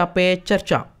 ಪರೀಕ್ಷಾ ಪೇ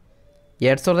ಚರ್ಚಾ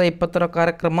 2020ರ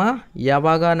ಕಾರ್ಯಕ್ರಮ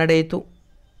ಯಾವಾಗ ನಡೆಯಿತು?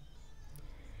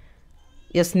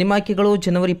 ಎಸ್, ನಿಮ್ಮ ಆಯ್ಕೆಗಳು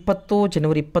ಜನವರಿ 20,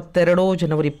 ಜನವರಿ 22,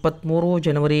 ಜನವರಿ 23,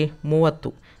 ಜನವರಿ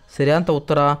 30. ಸರಿಯಾದ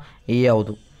ಉತ್ತರ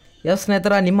ಯಾವುದು? ಎಸ್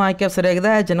ಸ್ನೇಹಿತರ, ನಿಮ್ಮ ಆಯ್ಕೆ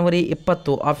ಸರಿಯಾಗಿದೆ. ಜನವರಿ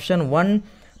 20. ಆಪ್ಷನ್ 1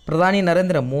 ಪ್ರಧಾನಿ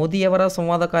ನರೇಂದ್ರ ಮೋದಿಯವರ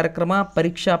ಸಂವಾದ ಕಾರ್ಯಕ್ರಮ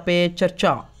ಪರೀಕ್ಷಾ ಪೇ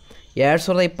ಚರ್ಚಾ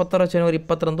 2020ರ ಜನವರಿ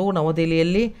 20ರಂದು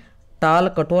ನವದೆಹಲಿಯಲ್ಲಿ ಟಾಲ್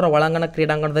ಕಠೋರ ಒಳಾಂಗಣ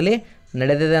ಕ್ರೀಡಾಂಗಣದಲ್ಲಿ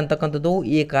ನಡೆದಿದೆ ಅಂತಕ್ಕಂಥದ್ದು.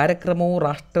 ಈ ಕಾರ್ಯಕ್ರಮವು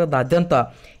ರಾಷ್ಟ್ರದಾದ್ಯಂತ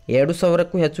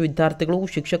 2000ಕ್ಕೂ ಹೆಚ್ಚು ವಿದ್ಯಾರ್ಥಿಗಳು,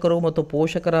 ಶಿಕ್ಷಕರು ಮತ್ತು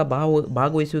ಪೋಷಕರ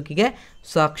ಭಾಗವಹಿಸುವಿಕೆಗೆ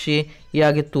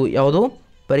ಸಾಕ್ಷಿಯಾಗಿತ್ತು. ಯಾವುದು?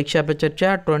 ಪರೀಕ್ಷಾ ಪೇ ಚರ್ಚಾ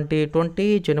 2020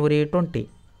 ಜನವರಿ 20.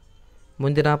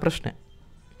 ಮುಂದಿನ ಪ್ರಶ್ನೆ,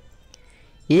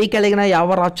 ಈ ಕೆಳಗಿನ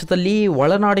ಯಾವ ರಾಜ್ಯದಲ್ಲಿ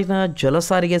ಒಳನಾಡಿನ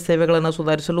ಜಲಸಾರಿಗೆ ಸೇವೆಗಳನ್ನು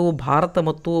ಸುಧಾರಿಸಲು ಭಾರತ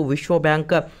ಮತ್ತು ವಿಶ್ವ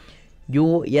ಬ್ಯಾಂಕ್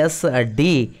USD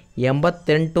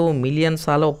 88 ಮಿಲಿಯನ್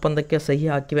ಸಾಲ ಒಪ್ಪಂದಕ್ಕೆ ಸಹಿ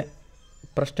ಹಾಕಿವೆ?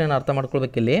 ಪ್ರಶ್ನೆಯನ್ನು ಅರ್ಥ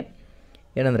ಮಾಡ್ಕೊಳ್ಬೇಕಿಲ್ಲಿ.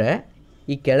 ಏನಂದರೆ,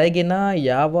 ಈ ಕೆಳಗಿನ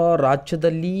ಯಾವ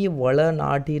ರಾಜ್ಯದಲ್ಲಿ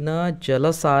ಒಳನಾಡಿನ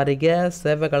ಜಲಸಾರಿಗೆ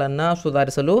ಸೇವೆಗಳನ್ನು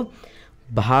ಸುಧಾರಿಸಲು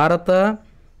ಭಾರತ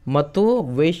ಮತ್ತು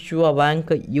ವಿಶ್ವ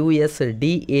ಬ್ಯಾಂಕ್ USD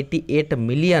 88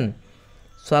 ಮಿಲಿಯನ್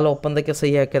ಸಾಲ ಒಪ್ಪಂದಕ್ಕೆ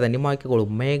ಸಹಿ ಹಾಕಿದೆ? ನಿಮ್ಮ ಆಯ್ಕೆಗಳು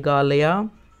ಮೇಘಾಲಯ,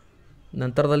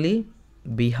 ನಂತರದಲ್ಲಿ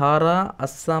ಬಿಹಾರ,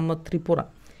 ಅಸ್ಸಾಂ, ತ್ರಿಪುರ.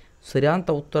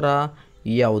 ಸರಿಯಾದ ಉತ್ತರ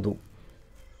ಯಾವುದು?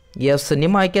 ಎಸ್,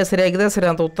 ನಿಮ್ಮ ಆಯ್ಕೆ ಸರಿಯಾಗಿದೆ.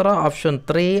 ಸರಿಯಾದ ಉತ್ತರ ಆಪ್ಷನ್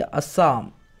 3 ಅಸ್ಸಾಂ.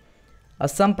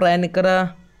 ಅಸ್ಸಾಂ ಪ್ರಯಾಣಿಕರ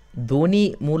ಧ್ವನಿ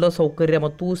ಮೂಲಸೌಕರ್ಯ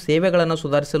ಮತ್ತು ಸೇವೆಗಳನ್ನು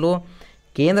ಸುಧಾರಿಸಲು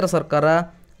ಕೇಂದ್ರ ಸರ್ಕಾರ,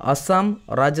 ಅಸ್ಸಾಂ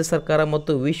ರಾಜ್ಯ ಸರ್ಕಾರ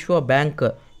ಮತ್ತು ವಿಶ್ವ ಬ್ಯಾಂಕ್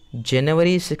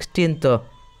ಜನವರಿ 16,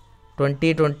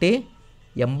 2020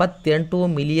 $88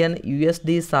 ಮಿಲಿಯನ್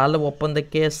ಸಾಲ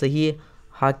ಒಪ್ಪಂದಕ್ಕೆ ಸಹಿ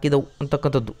ಹಾಕಿದವು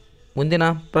ಅಂತಕ್ಕಂಥದ್ದು. ಮುಂದಿನ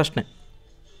ಪ್ರಶ್ನೆ.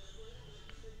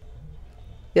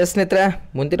 ಸ್ನೇಹಿತರೆ,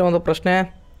 ಮುಂದಿನ ಒಂದು ಪ್ರಶ್ನೆ.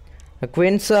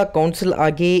 ಕ್ವೀನ್ಸ್ ಕೌನ್ಸಿಲ್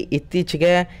ಆಗಿ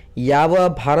ಇತ್ತೀಚೆಗೆ ಯಾವ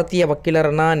ಭಾರತೀಯ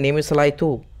ವಕೀಲರನ್ನು ನೇಮಿಸಲಾಯಿತು?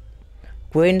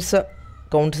 ಕ್ವೀನ್ಸ್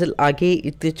ಕೌನ್ಸಿಲ್ ಆಗಿ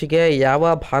ಇತ್ತೀಚೆಗೆ ಯಾವ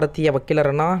ಭಾರತೀಯ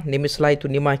ವಕೀಲರನ್ನು ನೇಮಿಸಲಾಯಿತು?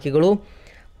 ನಿಮ್ಮ ಆಯ್ಕೆಗಳು: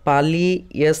 ಪಾಲಿ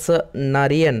S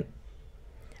ನಾರಿಯನ್,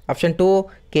 option 2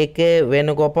 KK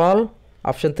Venugopal,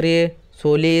 option 3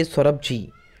 Solih ಸೊರಬ್ಜಿ,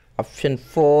 option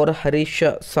 4 Harish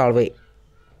Salve.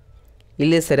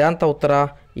 ಇಲ್ಲಿ ಸರಿಯಾದ ಉತ್ತರ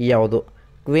ಯಾವುದು?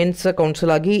 ಕ್ವೀನ್ಸ್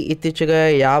ಕೌನ್ಸಿಲ್ ಆಗಿ ಇತ್ತೀಚೆಗೆ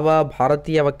ಯಾವ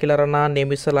ಭಾರತೀಯ ವಕೀಲರನ್ನು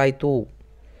ನೇಮಿಸಲಾಯಿತು?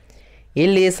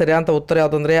 ಇಲ್ಲಿ ಸರಿಯಾದ ಉತ್ತರ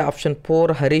ಯಾವುದಂದರೆ ಆಪ್ಷನ್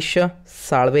 4 ಹರೀಶ್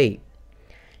ಸಾಳ್ವೆ.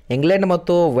 ಇಂಗ್ಲೆಂಡ್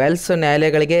ಮತ್ತು ವೇಲ್ಸ್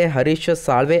ನ್ಯಾಯಾಲಯಗಳಿಗೆ ಹರೀಶ್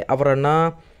ಸಾಳ್ವೆ ಅವರನ್ನು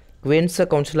ಕ್ವೀನ್ಸ್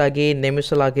ಕೌನ್ಸಿಲ್ ಆಗಿ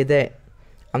ನೇಮಿಸಲಾಗಿದೆ.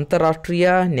 ಅಂತಾರಾಷ್ಟ್ರೀಯ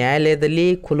ನ್ಯಾಯಾಲಯದಲ್ಲಿ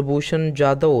Kulbhushan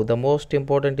Jadhav, the most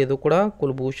important ಇದು ಕೂಡ,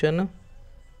 ಕುಲ್ಭೂಷಣ್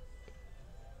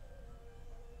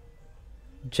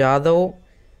ಜಾಧವ್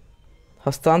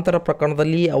ಹಸ್ತಾಂತರ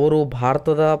ಪ್ರಕರಣದಲ್ಲಿ ಅವರು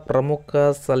ಭಾರತದ ಪ್ರಮುಖ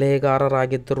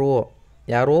ಸಲಹೆಗಾರರಾಗಿದ್ದರು.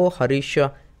 ಯಾರು? ಹರೀಶ್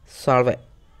ಸಾಳ್ವೆ.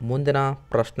 ಮುಂದಿನ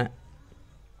ಪ್ರಶ್ನೆ.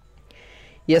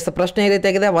 ಪ್ರಶ್ನೆ ಈ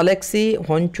ರೀತಿಯಾಗಿದೆ. ವಲೆಕ್ಸಿ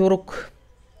ಹೊಂಚುರುಕ್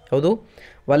ಯಾವುದು?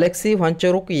 ವಲೆಕ್ಸಿ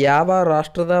ಹೊಂಚುರುಕ್ ಯಾವ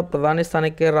ರಾಷ್ಟ್ರದ ಪ್ರಧಾನಿ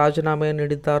ಸ್ಥಾನಕ್ಕೆ ರಾಜೀನಾಮೆ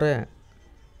ನೀಡಿದ್ದಾರೆ?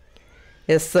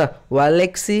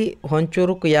 ವಲೆಕ್ಸಿ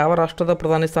ಹೊಂಚುರುಕ್ ಯಾವ ರಾಷ್ಟ್ರದ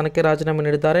ಪ್ರಧಾನಿ ಸ್ಥಾನಕ್ಕೆ ರಾಜೀನಾಮೆ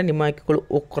ನೀಡಿದ್ದಾರೆ? ನಿಮ್ಮ ಆಯ್ಕೆಗಳು: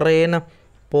 ಉಕ್ರೇನ್,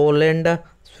 ಪೋಲೆಂಡ್,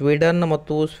 ಸ್ವೀಡನ್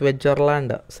ಮತ್ತು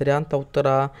ಸ್ವಿಟ್ಜರ್ಲ್ಯಾಂಡ್. ಸರಿಯಾದ ಉತ್ತರ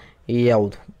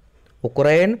ಯಾವುದು?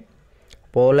 Ukraine,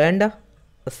 Poland,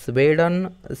 Sweden,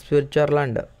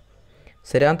 Switzerland.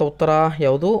 ಸರಿಯಾದ ಉತ್ತರ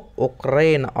ಯಾವುದು?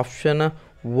 Ukraine, option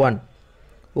 1.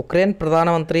 ಉಕ್ರೇನ್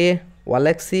ಪ್ರಧಾನಮಂತ್ರಿ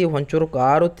ವಲೆಕ್ಸಿ ಹೊಂಚುರುಕ್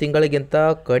 6 ತಿಂಗಳಿಗಿಂತ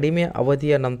ಕಡಿಮೆ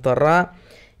ಅವಧಿಯ ನಂತರ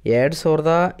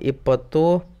 2020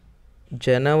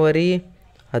 ಜನವರಿ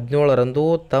 17ರಂದು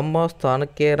ತಮ್ಮ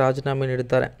ಸ್ಥಾನಕ್ಕೆ ರಾಜೀನಾಮೆ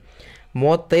ನೀಡಿದ್ದಾರೆ.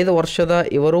 35 ವರ್ಷದ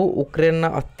ಇವರು ಉಕ್ರೇನ್ನ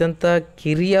ಅತ್ಯಂತ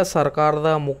ಕಿರಿಯ ಸರ್ಕಾರದ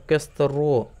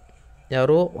ಮುಖ್ಯಸ್ಥರು.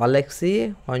 ಯಾರು? ವಲೆಕ್ಸಿ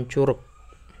ಹೊಂಚುರುಕ್.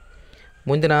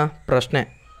 ಮುಂದಿನ ಪ್ರಶ್ನೆ.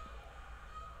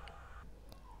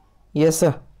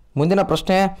 ಮುಂದಿನ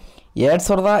ಪ್ರಶ್ನೆ.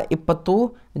 2020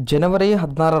 ಜನವರಿ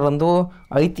 16ರಂದು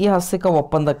ಐತಿಹಾಸಿಕ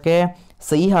ಒಪ್ಪಂದಕ್ಕೆ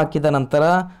ಸಹಿ ಹಾಕಿದ ನಂತರ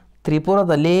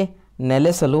ತ್ರಿಪುರದಲ್ಲಿ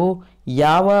ನೆಲೆಸಲು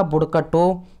ಯಾವ ಬುಡಕಟ್ಟು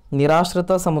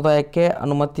ನಿರಾಶ್ರಿತ ಸಮುದಾಯಕ್ಕೆ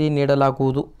ಅನುಮತಿ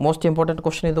ನೀಡಲಾಗುವುದು? ಮೋಸ್ಟ್ ಇಂಪಾರ್ಟೆಂಟ್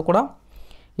ಕ್ವಶನ್ ಇದು ಕೂಡ.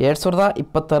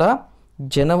 2020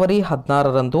 ಜನವರಿ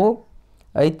 16ರಂದು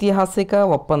ಐತಿಹಾಸಿಕ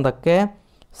ಒಪ್ಪಂದಕ್ಕೆ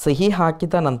ಸಹಿ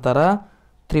ಹಾಕಿದ ನಂತರ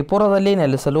ತ್ರಿಪುರದಲ್ಲಿ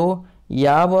ನೆಲೆಸಲು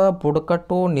ಯಾವ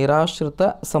ಬುಡಕಟ್ಟು ನಿರಾಶ್ರಿತ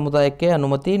ಸಮುದಾಯಕ್ಕೆ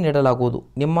ಅನುಮತಿ ನೀಡಲಾಗುವುದು?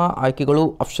 ನಿಮ್ಮ ಆಯ್ಕೆಗಳು: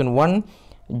 ಆಪ್ಷನ್ 1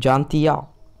 ಜಾಂತಿಯಾ,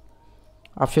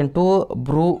 ಆಪ್ಷನ್ 2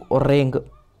 ಬ್ರೂ ರೇಂಗ್,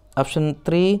 ಆಪ್ಷನ್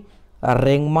 3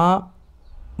 ರೆಂಗ್ಮಾ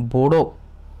ಬೋಡೋ,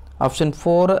 ಆಪ್ಷನ್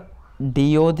 4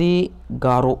 ಡಿಯೋದಿ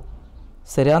ಗಾರೋ.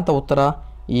 ಸರಿಯಾದ ಉತ್ತರ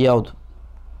ಯಾವುದು?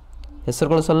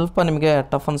 ಹೆಸರುಗಳು ಸ್ವಲ್ಪ ನಿಮಗೆ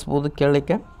ಟಫ್ ಅನಿಸ್ಬೋದು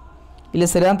ಕೇಳಲಿಕ್ಕೆ. ಇಲ್ಲಿ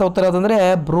ಸರಿಯಾದ ಉತ್ತರ ಯಾವುದಂದರೆ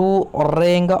ಬ್ರೂ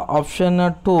ರೇಂಗ್, ಆಪ್ಷನ್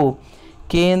 2.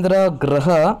 ಕೇಂದ್ರ ಗೃಹ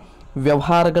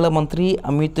ವ್ಯವಹಾರಗಳ ಮಂತ್ರಿ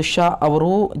ಅಮಿತ್ ಶಾ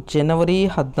ಅವರು ಜನವರಿ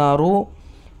 16,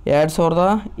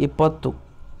 2020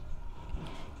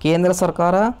 ಕೇಂದ್ರ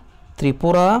ಸರ್ಕಾರ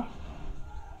ತ್ರಿಪುರ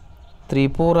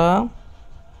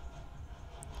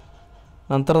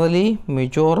ನಂತರದಲ್ಲಿ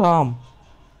ಮಿಜೋರಾಂ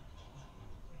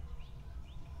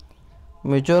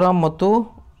ಮತ್ತು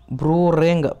ಬ್ರೂ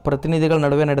ರೇಂಗ್ ಪ್ರತಿನಿಧಿಗಳ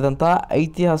ನಡುವೆ ನಡೆದಂಥ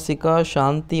ಐತಿಹಾಸಿಕ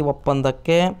ಶಾಂತಿ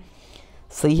ಒಪ್ಪಂದಕ್ಕೆ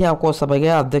ಸಹಿ ಹಾಕುವ ಸಭೆಗೆ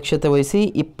ಅಧ್ಯಕ್ಷತೆ ವಹಿಸಿ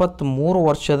 23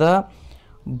 ವರ್ಷದ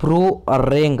ಬ್ರೂ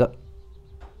ರೇಂಗ್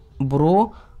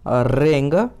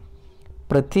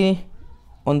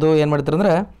ಏನು ಮಾಡಿದ್ರು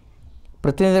ಅಂದರೆ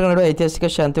ಪ್ರತಿನಿಧಿಗಳ ನಡುವೆ ಐತಿಹಾಸಿಕ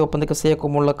ಶಾಂತಿ ಒಪ್ಪಂದಕ್ಕೆ ಸಹಿ ಹಾಕುವ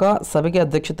ಮೂಲಕ ಸಭೆಗೆ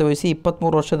ಅಧ್ಯಕ್ಷತೆ ವಹಿಸಿ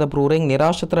 23 ವರ್ಷದ ಬ್ರೂ ರೇಂಗ್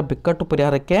ನಿರಾಶ್ರಿತರ ಬಿಕ್ಕಟ್ಟು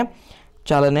ಪರಿಹಾರಕ್ಕೆ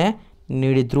ಚಾಲನೆ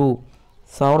ನೀಡಿದರು.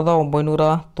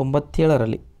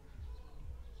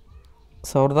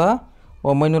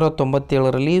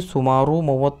 1997ರಲ್ಲಿ ಸುಮಾರು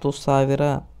 30,000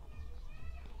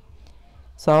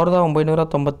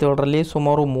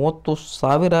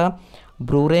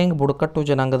 ಬ್ರೂರೇಂಗ್ ಬುಡಕಟ್ಟು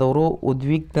ಜನಾಂಗದವರು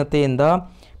ಉದ್ವಿಗ್ನತೆಯಿಂದ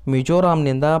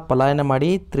ಮಿಜೋರಾಂನಿಂದ ಪಲಾಯನ ಮಾಡಿ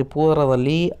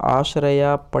ತ್ರಿಪುರದಲ್ಲಿ ಆಶ್ರಯ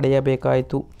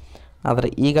ಪಡೆಯಬೇಕಾಯಿತು. ಆದರೆ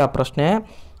ಈಗ ಪ್ರಶ್ನೆ,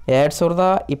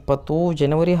 2020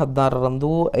 ಜನವರಿ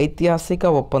 16ರಂದು ಐತಿಹಾಸಿಕ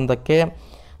ಒಪ್ಪಂದಕ್ಕೆ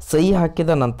ಸಹಿ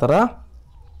ಹಾಕಿದ ನಂತರ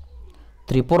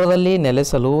ತ್ರಿಪುರದಲ್ಲಿ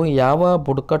ನೆಲೆಸಲು ಯಾವ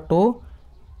ಬುಡಕಟ್ಟು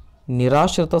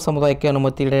ನಿರಾಶ್ರಿತ ಸಮುದಾಯಕ್ಕೆ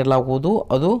ಅನುಮತಿ ನೀಡಲಾಗುವುದು?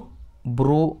 ಅದು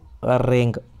ಬ್ರೂ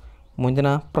ರೇಂಗ್. ಮುಂದಿನ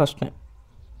ಪ್ರಶ್ನೆ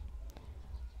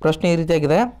ಈ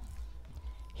ರೀತಿಯಾಗಿದೆ.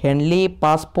 ಹೆನ್ಲಿ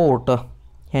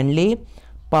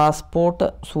ಪಾಸ್ಪೋರ್ಟ್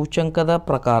ಸೂಚ್ಯಂಕದ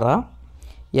ಪ್ರಕಾರ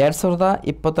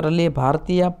 2020ರಲ್ಲಿ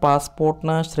ಭಾರತೀಯ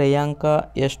ಪಾಸ್ಪೋರ್ಟ್ನ ಶ್ರೇಯಾಂಕ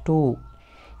ಎಷ್ಟು?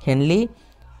 ಹೆನ್ಲಿ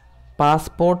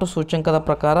ಪಾಸ್ಪೋರ್ಟ್ ಸೂಚ್ಯಂಕದ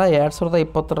ಪ್ರಕಾರ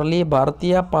 2020ರಲ್ಲಿ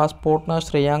ಭಾರತೀಯ ಪಾಸ್ಪೋರ್ಟ್ನ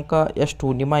ಶ್ರೇಯಾಂಕ ಎಷ್ಟು?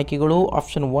 ನಿಮ್ಮ ಆಯ್ಕೆಗಳು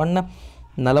option 1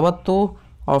 40,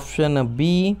 option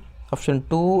B option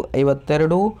 2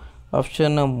 52,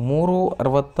 option 3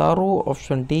 66,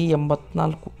 option D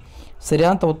 84.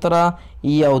 ಸರಿಯಾದ ಉತ್ತರ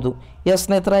ಈ ಯಾವುದು? ಎಸ್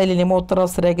ಸ್ನೇಹಿತರೆ, ಇಲ್ಲಿ ನಿಮ್ಮ ಉತ್ತರ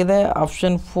ಸರಿಯಾಗಿದೆ.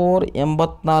 ಆಪ್ಷನ್ 4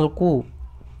 84.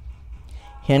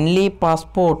 ಹೆನ್ಲಿ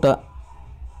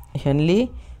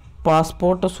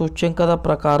ಪಾಸ್ಪೋರ್ಟ್ ಸೂಚ್ಯಂಕದ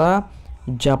ಪ್ರಕಾರ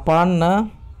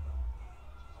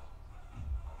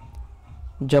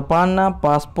ಜಪಾನ್ನ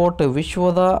ಪಾಸ್ಪೋರ್ಟ್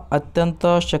ವಿಶ್ವದ ಅತ್ಯಂತ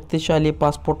ಶಕ್ತಿಶಾಲಿ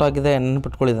ಪಾಸ್ಪೋರ್ಟ್ ಆಗಿದೆ.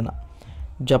 ನೆನಪಿಟ್ಕೊಳ್ಳಿ ಇದನ್ನು.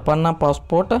 ಜಪಾನ್ನ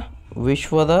ಪಾಸ್ಪೋರ್ಟ್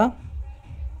ವಿಶ್ವದ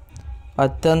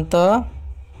ಅತ್ಯಂತ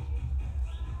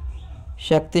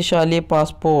ಶಕ್ತಿಶಾಲಿ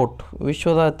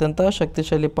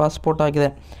ಪಾಸ್ಪೋರ್ಟ್ ಆಗಿದೆ.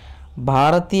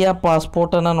 ಭಾರತೀಯ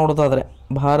ಪಾಸ್ಪೋರ್ಟನ್ನು ನೋಡೋದಾದರೆ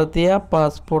ಭಾರತೀಯ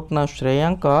ಪಾಸ್ಪೋರ್ಟ್ನ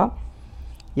ಶ್ರೇಯಾಂಕ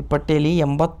ಈ ಪಟ್ಟಿಯಲ್ಲಿ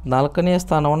 84ನೇ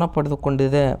ಸ್ಥಾನವನ್ನು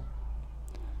ಪಡೆದುಕೊಂಡಿದೆ.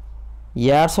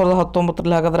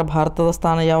 2019ರಲ್ಲಿ ಹಾಗಾದರೆ ಭಾರತದ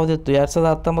ಸ್ಥಾನ ಯಾವುದಿತ್ತು?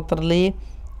 2019ರಲ್ಲಿ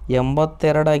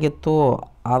 82 ಆಗಿತ್ತು.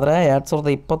 ಆದರೆ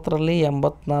 2020ರಲ್ಲಿ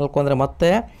 84, ಅಂದರೆ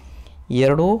ಮತ್ತೆ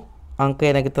 2 ಅಂಕ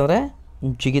ಏನಾಗಿತ್ತು ಅಂದರೆ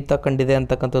ಜಿಗಿತ ಕಂಡಿದೆ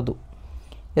ಅಂತಕ್ಕಂಥದ್ದು.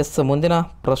 ಎಸ್, ಮುಂದಿನ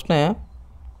ಪ್ರಶ್ನೆ,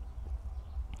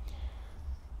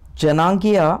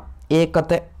 ಜನಾಂಗೀಯ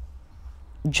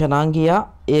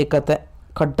ಏಕತೆ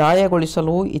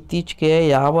ಕಡ್ಡಾಯಗೊಳಿಸಲು ಇತ್ತೀಚೆಗೆ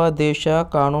ಯಾವ ದೇಶ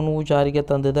ಕಾನೂನು ಜಾರಿಗೆ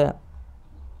ತಂದಿದೆ?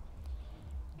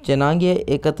 ಜನಾಂಗೀಯ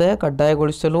ಏಕತೆ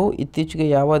ಕಡ್ಡಾಯಗೊಳಿಸಲು ಇತ್ತೀಚೆಗೆ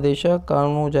ಯಾವ ದೇಶ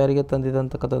ಕಾನೂನು ಜಾರಿಗೆ ತಂದಿದೆ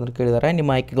ಅಂತಕ್ಕಂಥದ್ದನ್ನು ಕೇಳಿದ್ದಾರೆ.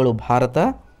 ನಿಮ್ಮ ಆಯ್ಕೆಗಳು ಭಾರತ,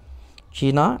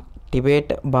 ಚೀನಾ,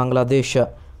 ಟಿಬೇಟ್, ಬಾಂಗ್ಲಾದೇಶ.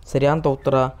 ಸರಿಯಾದ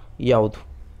ಉತ್ತರ ಯಾವುದು?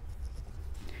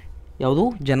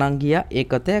 ಜನಾಂಗೀಯ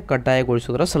ಏಕತೆ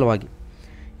ಕಡ್ಡಾಯಗೊಳಿಸುವುದರ ಸಲುವಾಗಿ.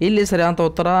 ಇಲ್ಲಿ ಸರಿಯಾದ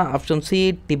ಉತ್ತರ ಆಪ್ಷನ್ ಸಿ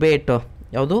ಟಿಬೇಟ್.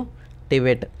 ಯಾವುದು?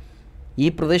 ಟಿಬೇಟ್. ಈ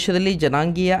ಪ್ರದೇಶದಲ್ಲಿ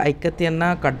ಜನಾಂಗೀಯ ಐಕ್ಯತೆಯನ್ನು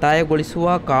ಕಡ್ಡಾಯಗೊಳಿಸುವ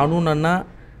ಕಾನೂನನ್ನು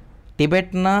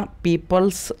ಟಿಬೇಟ್ನ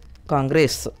ಪೀಪಲ್ಸ್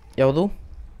ಕಾಂಗ್ರೆಸ್, ಯಾವುದು?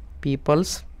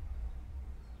 ಪೀಪಲ್ಸ್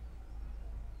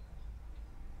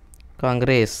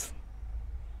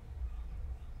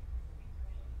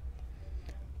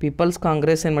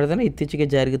ಕಾಂಗ್ರೆಸ್ ಏನು ಮಾಡಿದೆ? ಇತ್ತೀಚೆಗೆ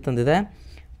ಜಾರಿಗೆ ತಂದಿದೆ.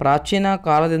 ಪ್ರಾಚೀನ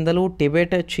ಕಾಲದಿಂದಲೂ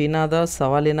ಟಿಬೇಟ್ ಚೀನಾದ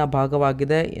ಸವಾಲಿನ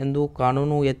ಭಾಗವಾಗಿದೆ ಎಂದು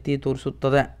ಕಾನೂನು ಎತ್ತಿ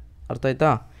ತೋರಿಸುತ್ತದೆ. ಅರ್ಥ ಆಯ್ತಾ?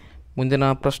 ಮುಂದಿನ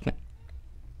ಪ್ರಶ್ನೆ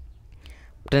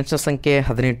ಸಂಖ್ಯೆ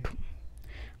 18.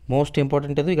 ಮೋಸ್ಟ್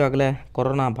ಇಂಪಾರ್ಟೆಂಟ್ ಇದು. ಈಗಾಗಲೇ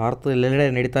ಕೊರೋನಾ ಭಾರತದಲ್ಲೆಲ್ಲೆಡೆ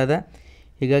ನಡೀತಾ ಇದೆ.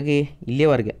 ಹೀಗಾಗಿ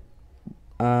ಇಲ್ಲಿಯವರೆಗೆ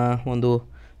ಒಂದು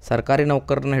ಸರ್ಕಾರಿ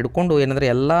ನೌಕರರನ್ನ ಹಿಡ್ಕೊಂಡು ಏನಂದರೆ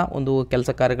ಎಲ್ಲ ಒಂದು ಕೆಲಸ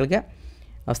ಕಾರ್ಯಗಳಿಗೆ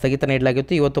ಸ್ಥಗಿತ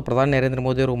ನೀಡಲಾಗಿತ್ತು. ಇವತ್ತು ಪ್ರಧಾನಿ ನರೇಂದ್ರ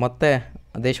ಮೋದಿಯವರು ಮತ್ತೆ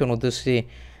ದೇಶವನ್ನು ಉದ್ದೇಶಿಸಿ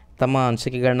ತಮ್ಮ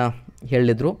ಅನಿಸಿಕೆಗಳನ್ನ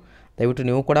ಹೇಳಿದರು. ದಯವಿಟ್ಟು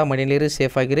ನೀವು ಕೂಡ ಮನೆಯಲ್ಲಿರಿ,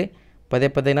 ಸೇಫ್ ಆಗಿರಿ,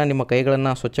 ಪದೇ ನಿಮ್ಮ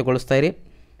ಕೈಗಳನ್ನು ಸ್ವಚ್ಛಗೊಳಿಸ್ತಾ ಇರಿ.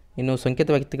 ಇನ್ನು ಸೋಂಕಿತ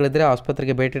ವ್ಯಕ್ತಿಗಳಿದ್ದರೆ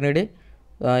ಆಸ್ಪತ್ರೆಗೆ ಭೇಟಿ ನೀಡಿ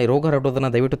ರೋಗ ಹರಡೋದನ್ನು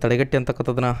ದಯವಿಟ್ಟು ತಡೆಗಟ್ಟಿ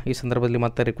ಅಂತಕ್ಕಂಥದ್ದನ್ನು ಈ ಸಂದರ್ಭದಲ್ಲಿ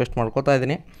ಮತ್ತೆ ರಿಕ್ವೆಸ್ಟ್ ಮಾಡ್ಕೊಳ್ತಾ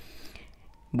ಇದ್ದೀನಿ.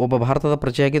 ಒಬ್ಬ ಭಾರತದ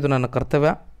ಪ್ರಜೆಯಾಗಿ ಇದು ನನ್ನ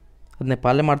ಕರ್ತವ್ಯ, ಅದನ್ನೇ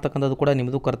ಪಾಲನೆ ಮಾಡ್ತಕ್ಕಂಥದ್ದು ಕೂಡ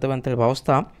ನಿಮ್ಮದು ಕರ್ತವ್ಯ ಅಂತೇಳಿ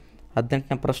ಭಾವಿಸ್ತಾ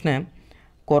 18ನೇ ಪ್ರಶ್ನೆ,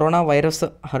 ಕೊರೋನಾ ವೈರಸ್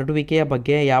ಹರಡುವಿಕೆಯ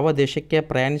ಬಗ್ಗೆ ಯಾವ ದೇಶಕ್ಕೆ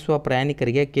ಪ್ರಯಾಣಿಸುವ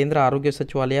ಪ್ರಯಾಣಿಕರಿಗೆ ಕೇಂದ್ರ ಆರೋಗ್ಯ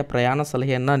ಸಚಿವಾಲಯ ಪ್ರಯಾಣ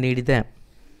ಸಲಹೆಯನ್ನು ನೀಡಿದೆ?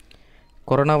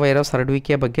 ಕೊರೋನಾ ವೈರಸ್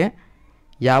ಹರಡುವಿಕೆಯ ಬಗ್ಗೆ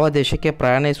ಯಾವ ದೇಶಕ್ಕೆ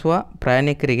ಪ್ರಯಾಣಿಸುವ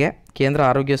ಪ್ರಯಾಣಿಕರಿಗೆ ಕೇಂದ್ರ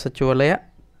ಆರೋಗ್ಯ ಸಚಿವಾಲಯ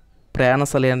ಪ್ರಯಾಣ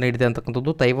ಸಲಹೆಯನ್ನು ನೀಡಿದೆ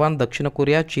ಅಂತಕ್ಕಂಥದ್ದು? ತೈವಾನ್, ದಕ್ಷಿಣ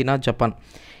ಕೊರಿಯಾ, ಚೀನಾ, ಜಪಾನ್.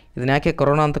 ಇದನ್ನು ಯಾಕೆ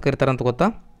ಕೊರೋನಾ ಅಂತ ಕರೀತಾರೆ ಅಂತ ಗೊತ್ತಾ?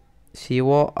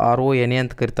 CORONA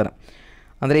ಅಂತ ಕರೀತಾರೆ.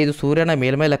 ಅಂದರೆ ಇದು ಸೂರ್ಯನ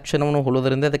ಮೇಲ್ಮೈ ಲಕ್ಷಣವನ್ನು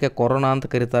ಹೋಲೋದ್ರಿಂದ ಅದಕ್ಕೆ ಕೊರೋನಾ ಅಂತ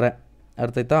ಕರೀತಾರೆ.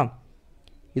 ಅರ್ಥ ಆಯ್ತಾ?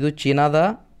 ಇದು ಚೀನಾದ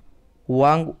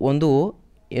ಹುವಾಂಗ್ ಒಂದು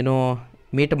ಏನು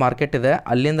ಮೀಟ್ ಮಾರ್ಕೆಟ್ ಇದೆ,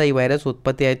 ಅಲ್ಲಿಂದ ಈ ವೈರಸ್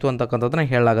ಉತ್ಪತ್ತಿ ಆಯಿತು ಅಂತಕ್ಕಂಥದ್ದನ್ನ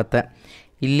ಹೇಳಲಾಗತ್ತೆ.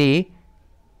 ಇಲ್ಲಿ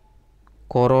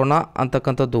ಕೊರೋನಾ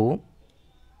ಅಂತಕ್ಕಂಥದ್ದು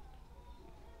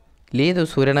ಇಲ್ಲಿ ಇದು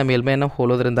ಸೂರ್ಯನ ಮೇಲ್ಮೈಯನ್ನು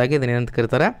ಹೋಲೋದ್ರಿಂದಾಗಿ ಇದನ್ನೇನಂತ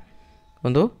ಕರೀತಾರೆ?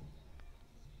 ಒಂದು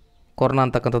ಕೊರೋನಾ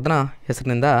ಅಂತಕ್ಕಂಥದ್ದನ್ನ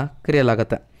ಹೆಸರಿನಿಂದ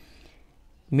ಕರೆಯಲಾಗತ್ತೆ.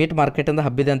 ಮೀಟ್ ಮಾರ್ಕೆಟಿಂದ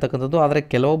ಹಬ್ಬಿದೆ ಅಂತಕ್ಕಂಥದ್ದು. ಆದರೆ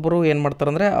ಕೆಲವೊಬ್ಬರು ಏನು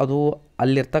ಮಾಡ್ತಾರೆ ಅಂದರೆ ಅದು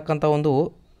ಅಲ್ಲಿರ್ತಕ್ಕಂಥ ಒಂದು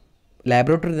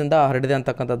ಲ್ಯಾಬ್ರೇಟರಿದಿಂದ ಹರಡಿದೆ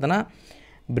ಅಂತಕ್ಕಂಥದ್ದನ್ನು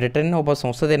ಬ್ರಿಟನ್ನ ಒಬ್ಬ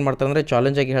ಸಂಸ್ಥೆ ಏನು ಮಾಡ್ತಾರೆ ಅಂದರೆ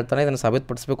ಚಾಲೆಂಜಾಗಿ ಹೇಳ್ತಾನೆ, ಇದನ್ನು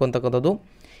ಸಾಬೀತುಪಡಿಸಬೇಕು ಅಂತಕ್ಕಂಥದ್ದು.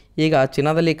 ಈಗ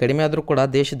ಚೀನಾದಲ್ಲಿ ಕಡಿಮೆ ಆದರೂ ಕೂಡ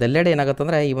ದೇಶದೆಲ್ಲೆಡೆ ಏನಾಗುತ್ತೆ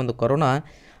ಅಂದರೆ ಈ ಒಂದು ಕೊರೋನಾ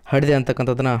ಹರಡಿದೆ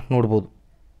ಅಂತಕ್ಕಂಥದ್ದನ್ನು ನೋಡ್ಬೋದು.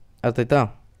 ಅರ್ಥ ಆಯ್ತಾ?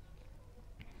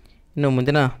 ಇನ್ನು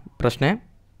ಮುಂದಿನ ಪ್ರಶ್ನೆ,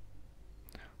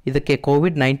 ಇದಕ್ಕೆ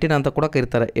COVID-19 ಅಂತ ಕೂಡ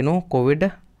ಕರೀತಾರೆ. ಏನು?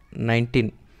 COVID-19.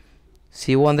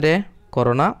 CO ಅಂದರೆ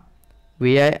ಕೊರೋನಾ,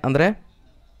 VI ಅಂದರೆ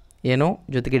ಏನು,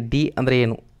 ಜೊತೆಗೆ D ಅಂದರೆ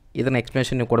ಏನು, ಇದನ್ನು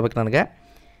ಎಕ್ಸ್ಪ್ಲನೇಷನ್ ನೀವು ಕೊಡಬೇಕು ನನಗೆ.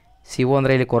 CO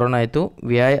ಅಂದರೆ ಇಲ್ಲಿ ಕೊರೋನಾ ಆಯಿತು,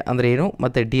 VI ಅಂದರೆ ಏನು,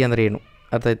 ಮತ್ತು D ಅಂದರೆ ಏನು.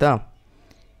 ಅರ್ಥ ಆಯ್ತಾ?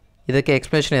 ಇದಕ್ಕೆ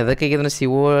ಎಕ್ಸ್ಪ್ಲನೇಷನ್ ಅದಕ್ಕೆ ಇದನ್ನು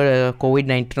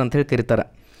COVID-19 ಅಂತ ಹೇಳಿ ಕರೀತಾರೆ.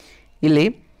 ಇಲ್ಲಿ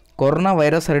ಕೊರೋನಾ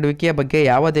ವೈರಸ್ ಹರಡುವಿಕೆಯ ಬಗ್ಗೆ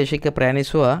ಯಾವ ದೇಶಕ್ಕೆ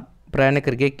ಪ್ರಯಾಣಿಸುವ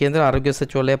ಪ್ರಯಾಣಿಕರಿಗೆ ಕೇಂದ್ರ ಆರೋಗ್ಯ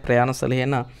ಸಚಿವಾಲಯ ಪ್ರಯಾಣ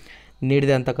ಸಲಹೆಯನ್ನು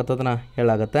ನೀಡಿದೆ ಅಂತಕ್ಕಂಥದ್ದನ್ನು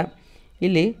ಹೇಳಾಗುತ್ತೆ.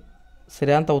 ಇಲ್ಲಿ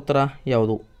ಸರಿಯಾದ ಉತ್ತರ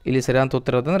ಯಾವುದು? ಇಲ್ಲಿ ಸರಿಯಾದ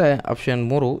ಉತ್ತರ ಯಾವುದಂದರೆ ಆಪ್ಷನ್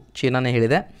 3 ಚೀನಾನೇ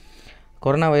ಹೇಳಿದೆ.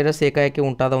 ಕೊರೋನಾ ವೈರಸ್ ಏಕಾಏಕಿ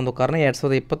ಉಂಟಾದ ಒಂದು ಕಾರಣ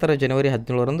 2020 ಜನವರಿ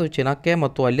 17ರಂದು ಚೀನಾಕ್ಕೆ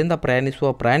ಮತ್ತು ಅಲ್ಲಿಂದ ಪ್ರಯಾಣಿಸುವ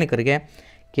ಪ್ರಯಾಣಿಕರಿಗೆ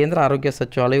ಕೇಂದ್ರ ಆರೋಗ್ಯ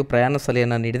ಸಚಿವಾಲಯವು ಪ್ರಯಾಣ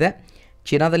ಸಲಹೆಯನ್ನು ನೀಡಿದೆ.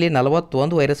 ಚೀನಾದಲ್ಲಿ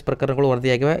 41 ವೈರಸ್ ಪ್ರಕರಣಗಳು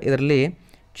ವರದಿಯಾಗಿವೆ. ಇದರಲ್ಲಿ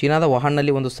ಚೀನಾದ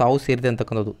ವುಹಾನ್ನಲ್ಲಿ ಒಂದು ಸಾವು ಸೇರಿದೆ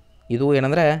ಅಂತಕ್ಕಂಥದ್ದು. ಇದು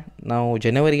ಏನಂದರೆ ನಾವು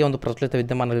ಜನವರಿಗೆ ಒಂದು ಪ್ರಚಲಿತ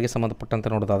ವಿದ್ಯಮಾನಗಳಿಗೆ ಸಂಬಂಧಪಟ್ಟಂತೆ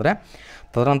ನೋಡೋದಾದರೆ,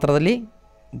 ತದನಂತರದಲ್ಲಿ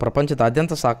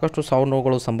ಪ್ರಪಂಚದಾದ್ಯಂತ ಸಾಕಷ್ಟು ಸಾವು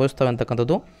ನೋವುಗಳು ಸಂಭವಿಸ್ತವೆ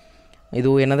ಅಂತಕ್ಕಂಥದ್ದು.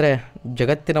 ಇದು ಏನಂದರೆ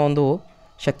ಜಗತ್ತಿನ ಒಂದು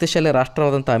ಶಕ್ತಿಶಾಲಿ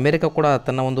ರಾಷ್ಟ್ರವಾದಂಥ ಅಮೆರಿಕ ಕೂಡ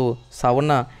ತನ್ನ ಒಂದು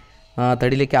ಸಾವನ್ನು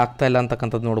ತಡಿಲಿಕ್ಕೆ ಆಗ್ತಾಯಿಲ್ಲ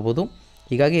ಅಂತಕ್ಕಂಥದ್ದು ನೋಡ್ಬೋದು.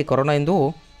 ಹೀಗಾಗಿ ಕೊರೋನಾ ಇಂದು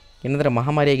ಏನಂದರೆ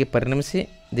ಮಹಾಮಾರಿಯಾಗಿ ಪರಿಣಮಿಸಿ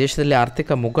ದೇಶದಲ್ಲಿ ಆರ್ಥಿಕ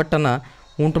ಮುಗ್ಗಟ್ಟನ್ನು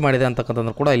ಉಂಟು ಮಾಡಿದೆ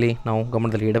ಅಂತಕ್ಕಂಥದ್ದನ್ನು ಕೂಡ ಇಲ್ಲಿ ನಾವು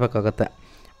ಗಮನದಲ್ಲಿ ಇಡಬೇಕಾಗತ್ತೆ.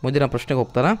 ಮುಂದಿನ ಪ್ರಶ್ನೆಗೆ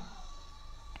ಹೋಗ್ತಾರೆ.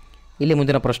 ಇಲ್ಲಿ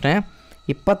ಮುಂದಿನ ಪ್ರಶ್ನೆ,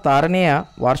 26ನೇ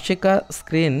ವಾರ್ಷಿಕ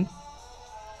ಸ್ಕ್ರೀನ್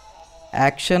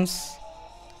ಆ್ಯಕ್ಟರ್ಸ್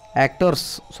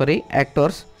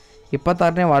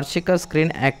 26ನೇ ವಾರ್ಷಿಕ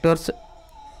ಸ್ಕ್ರೀನ್ ಆ್ಯಕ್ಟರ್ಸ್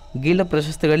ಗಿಲ್ಡ್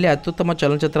ಪ್ರಶಸ್ತಿಗಳಲ್ಲಿ ಅತ್ಯುತ್ತಮ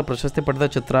ಚಲನಚಿತ್ರ ಪ್ರಶಸ್ತಿ ಪಡೆದ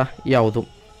ಚಿತ್ರ ಯಾವುದು?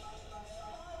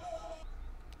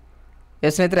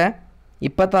 ಸ್ನೇಹಿತರೆ,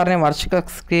 26ನೇ ವಾರ್ಷಿಕ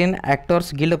ಸ್ಕ್ರೀನ್ ಆ್ಯಕ್ಟರ್ಸ್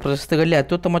ಗಿಲ್ಡ್ ಪ್ರಶಸ್ತಿಗಳಲ್ಲಿ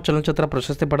ಅತ್ಯುತ್ತಮ ಚಲನಚಿತ್ರ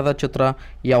ಪ್ರಶಸ್ತಿ ಪಡೆದ ಚಿತ್ರ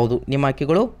ಯಾವುದು? ನಿಮ್ಮ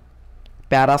ಆಯ್ಕೆಗಳು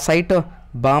parasite,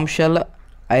 ಬಾಂಬ್ಶೆಲ್,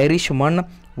 Irish Mann,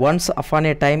 once upon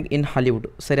A time in Hollywood.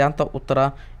 ಸರಿಯಾದ ಉತ್ತರ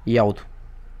ಯಾವುದು?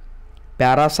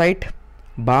 Parasite,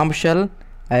 ಬಾಂಬ್ಶೆಲ್,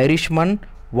 Irish Mann,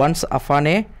 once upon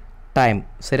A time.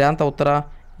 ಸರಿಯಾದ ಉತ್ತರ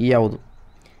ಯಾವುದು?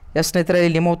 ಸ್ನೇಹಿತರೆ,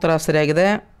 ಇಲ್ಲಿ ನಿಮ್ಮ ಉತ್ತರ ಸರಿಯಾಗಿದೆ.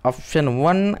 ಆಪ್ಷನ್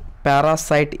 1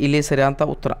 ಪ್ಯಾರಾಸೈಟ್ ಇಲ್ಲಿ ಸರಿಯಾದ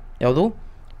ಉತ್ತರ. ಯಾವುದು?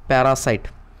 ಪ್ಯಾರಾಸೈಟ್.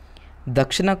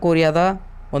 ದಕ್ಷಿಣ ಕೊರಿಯಾದ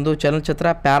ಒಂದು ಚಲನಚಿತ್ರ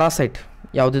ಪ್ಯಾರಾಸೈಟ್.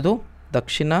 ಯಾವುದಿದು?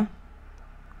 ದಕ್ಷಿಣ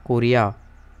ಕೊರಿಯಾ.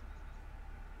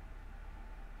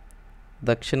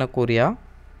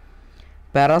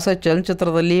 ಪ್ಯಾರಾಸೈಟ್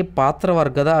ಚಲನಚಿತ್ರದಲ್ಲಿ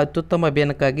ಪಾತ್ರವರ್ಗದ ಅತ್ಯುತ್ತಮ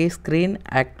ಅಭಿನಯಕ್ಕಾಗಿ ಸ್ಕ್ರೀನ್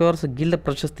ಆ್ಯಕ್ಟರ್ಸ್ ಗಿಲ್ಡ್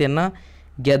ಪ್ರಶಸ್ತಿಯನ್ನು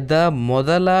ಗೆದ್ದ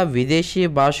ಮೊದಲ ವಿದೇಶಿ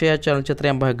ಭಾಷೆಯ ಚಲನಚಿತ್ರ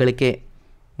ಎಂಬ ಹೆಗ್ಗಳಿಕೆ.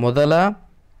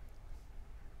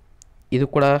 ಇದು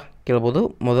ಕೂಡ ಕೇಳ್ಬೋದು.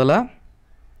 ಮೊದಲ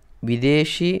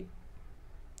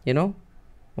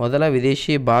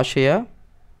ವಿದೇಶಿ ಭಾಷೆಯ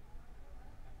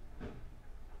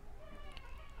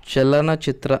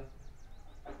ಚಲನಚಿತ್ರ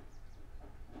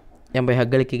ಎಂಬ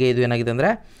ಹೆಗ್ಗಳಿಕೆಗೆ ಇದು ಏನಾಗಿದೆ ಅಂದರೆ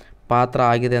ಪಾತ್ರ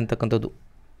ಆಗಿದೆ ಅಂತಕ್ಕಂಥದ್ದು.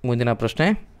 ಮುಂದಿನ ಪ್ರಶ್ನೆ.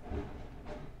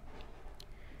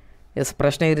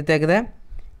 ಪ್ರಶ್ನೆ ಈ ರೀತಿಯಾಗಿದೆ.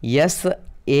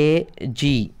 SAG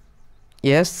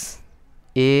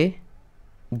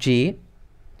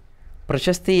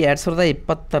ಪ್ರಶಸ್ತಿ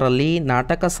 2020ರಲ್ಲಿ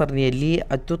ನಾಟಕ ಸರಣಿಯಲ್ಲಿ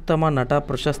ಅತ್ಯುತ್ತಮ ನಟ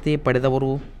ಪ್ರಶಸ್ತಿ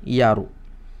ಪಡೆದವರು ಯಾರು?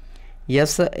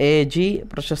 SAG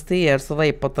ಪ್ರಶಸ್ತಿ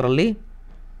 2020ರಲ್ಲಿ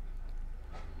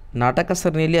ನಾಟಕ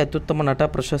ಸರಣಿಯಲ್ಲಿ ಅತ್ಯುತ್ತಮ ನಟ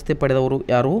ಪ್ರಶಸ್ತಿ ಪಡೆದವರು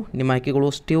ಯಾರು? ನಿಮ್ಮ ಆಯ್ಕೆಗಳು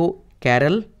ಸ್ಟೀವ್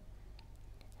ಕ್ಯಾರೆಲ್,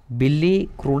 ಬಿಲ್ಲಿ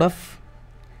ಕ್ರೂಡಫ್,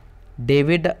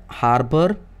 ಡೇವಿಡ್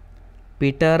ಹಾರ್ಬರ್,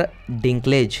 ಪೀಟರ್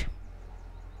ಡಿಂಕ್ಲೇಜ್.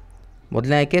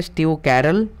 ಮೊದಲನೇ ಆಯ್ಕೆ ಸ್ಟೀವ್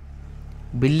ಕ್ಯಾರೆಲ್,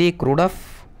 ಬಿಲ್ಲಿ ಕ್ರೂಡಫ್,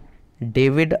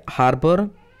 ಡೇವಿಡ್ ಹಾರ್ಬರ್,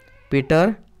 ಪೀಟರ್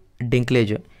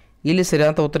ಡಿಂಕ್ಲೇಜ್. ಇಲ್ಲಿ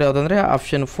ಸರಿಯಾದ ಉತ್ತರ ಯಾವುದಂದರೆ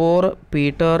ಆಪ್ಷನ್ 4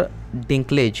 ಪೀಟರ್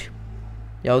ಡಿಂಕ್ಲೇಜ್.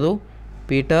 ಯಾವುದು?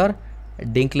 Peter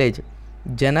Dinklage.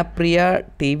 ಜನಪ್ರಿಯ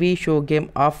ಟಿವಿ ಶೋ ಗೇಮ್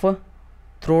ಆಫ್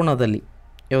ಥ್ರೋನದಲ್ಲಿ.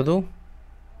 ಯಾವುದು?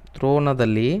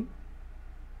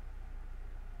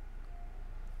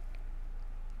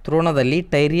 ಥ್ರೋನದಲ್ಲಿ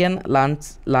ಟೈರಿಯನ್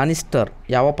ಲಾನಿಸ್ಟರ್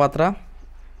ಯಾವ ಪಾತ್ರ?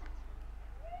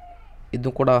 ಇದು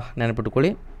ಕೂಡ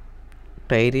ನೆನಪಿಟ್ಕೊಳ್ಳಿ.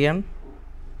 Tyrion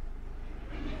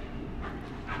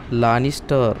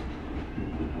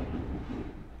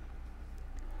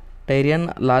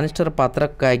Lannister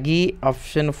ಪಾತ್ರಕ್ಕಾಗಿ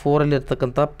option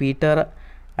 4ಅಲ್ಲಿರ್ತಕ್ಕಂಥ Peter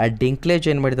Dinklage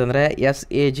ಏನು ಮಾಡಿದೆ ಅಂದರೆ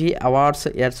SAG ಅವಾರ್ಡ್ಸ್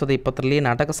 2020ರಲ್ಲಿ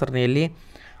ನಾಟಕ ಸರಣಿಯಲ್ಲಿ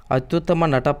ಅತ್ಯುತ್ತಮ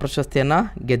ನಟ ಪ್ರಶಸ್ತಿಯನ್ನು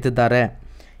ಗೆದ್ದಿದ್ದಾರೆ.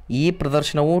 ಈ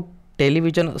ಪ್ರದರ್ಶನವು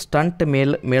ಟೆಲಿವಿಷನ್ ಸ್ಟಂಟ್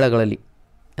ಮೇಳಗಳಲ್ಲಿ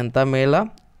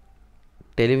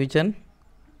ಟೆಲಿವಿಷನ್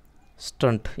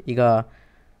ಸ್ಟಂಟ್, ಈಗ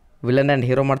ವಿಲನ್ ಆ್ಯಂಡ್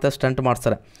ಹೀರೋ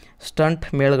ಮಾಡ್ತಾರೆ, ಸ್ಟಂಟ್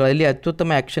ಮೇಳಗಳಲ್ಲಿ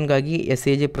ಅತ್ಯುತ್ತಮ ಆ್ಯಕ್ಷನ್ಗಾಗಿ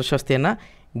SAG ಪ್ರಶಸ್ತಿಯನ್ನು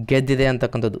ಗೆದ್ದಿದೆ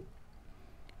ಅಂತಕ್ಕಂಥದ್ದು.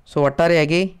 ಸೊ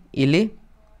ಒಟ್ಟಾರೆಯಾಗಿ ಇಲ್ಲಿ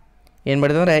ಏನು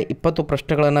ಮಾಡಿದೆ ಅಂದರೆ 20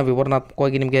 ಪ್ರಶ್ನೆಗಳನ್ನು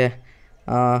ವಿವರಣಾತ್ಮಕವಾಗಿ ನಿಮಗೆ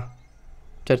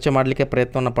ಚರ್ಚೆ ಮಾಡಲಿಕ್ಕೆ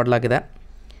ಪ್ರಯತ್ನವನ್ನು ಪಡಲಾಗಿದೆ.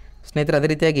 ಸ್ನೇಹಿತರೆ, ಅದೇ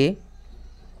ರೀತಿಯಾಗಿ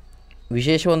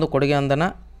ವಿಶೇಷ ಒಂದು ಕೊಡುಗೆಯೊಂದನ್ನು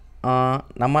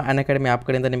ನಮ್ಮ ಅನ್ಅಕಾಡೆಮಿ ಆ್ಯಪ್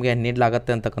ಕಡೆಯಿಂದ ನಿಮಗೆ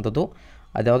ನೀಡಲಾಗತ್ತೆ ಅಂತಕ್ಕಂಥದ್ದು.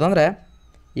 ಅದು ಯಾವುದಂದರೆ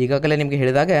ಈಗಾಗಲೇ ನಿಮಗೆ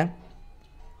ಹೇಳಿದಾಗೆ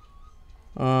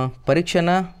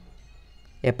ಪರೀಕ್ಷೆಯನ್ನು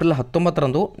ಏಪ್ರಿಲ್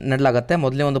 19ರಂದು ನೀಡಲಾಗತ್ತೆ.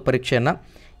 ಮೊದಲನೇ ಒಂದು ಪರೀಕ್ಷೆಯನ್ನು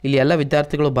ಇಲ್ಲಿ ಎಲ್ಲ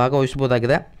ವಿದ್ಯಾರ್ಥಿಗಳು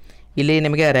ಭಾಗವಹಿಸ್ಬೋದಾಗಿದೆ. ಇಲ್ಲಿ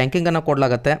ನಿಮಗೆ ರ್ಯಾಂಕಿಂಗನ್ನು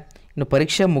ಕೊಡಲಾಗತ್ತೆ. ಇನ್ನು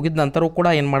ಪರೀಕ್ಷೆ ಮುಗಿದ ನಂತರವೂ ಕೂಡ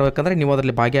ಏನು ಮಾಡಬೇಕಂದ್ರೆ ನೀವು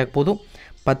ಅದರಲ್ಲಿ ಭಾಗಿಯಾಗ್ಬೋದು.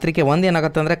 ಪತ್ರಿಕೆ 1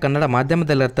 ಏನಾಗುತ್ತೆ ಅಂದರೆ ಕನ್ನಡ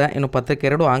ಮಾಧ್ಯಮದಲ್ಲಿರುತ್ತೆ. ಇನ್ನು ಪತ್ರಿಕೆ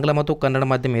 2 ಆಂಗ್ಲ ಮತ್ತು ಕನ್ನಡ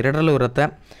ಮಾಧ್ಯಮ ಎರಡರಲ್ಲೂ ಇರುತ್ತೆ.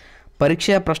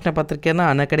 ಪರೀಕ್ಷೆಯ ಪ್ರಶ್ನೆ ಪತ್ರಿಕೆಯನ್ನು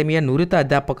ಅನ್ಅಕಾಡೆಮಿಯ ನುರಿತ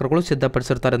ಅಧ್ಯಾಪಕರುಗಳು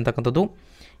ಸಿದ್ಧಪಡಿಸಿರ್ತಾರೆ ಅಂತಕ್ಕಂಥದ್ದು.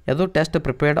 ಅದು test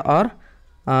prepared R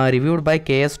reviewed by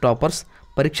KAS toppers.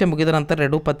 ಪರೀಕ್ಷೆ ಮುಗಿದ ನಂತರ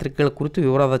 2 ಪತ್ರಿಕೆಗಳ ಕುರಿತು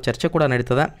ವಿವರವಾದ ಚರ್ಚೆ ಕೂಡ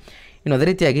ನಡೀತದೆ. ಇನ್ನು ಅದೇ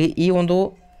ರೀತಿಯಾಗಿ ಈ ಒಂದು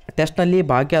ಟೆಸ್ಟ್ನಲ್ಲಿ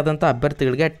ಭಾಗಿಯಾದಂಥ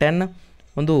ಅಭ್ಯರ್ಥಿಗಳಿಗೆ 10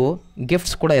 ಒಂದು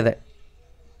ಗಿಫ್ಟ್ಸ್ ಕೂಡ ಇದೆ.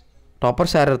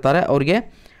 ಟಾಪರ್ಸ್ ಯಾರು ಇರ್ತಾರೆ ಅವರಿಗೆ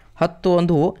 10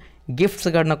 ಒಂದು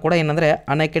ಗಿಫ್ಟ್ಸ್ಗಳನ್ನ ಕೂಡ ಏನಂದರೆ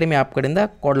ಅನ್ಅಕಾಡೆಮಿ ಆ್ಯಪ್ ಕಡೆಯಿಂದ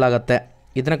ಕೊಡಲಾಗತ್ತೆ.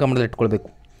 ಇದನ್ನು ಗಮನದಲ್ಲಿ ಇಟ್ಕೊಳ್ಬೇಕು.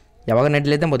 ಯಾವಾಗ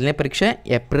ನಡೆಯಲಿದೆ ಮೊದಲನೇ ಪರೀಕ್ಷೆ?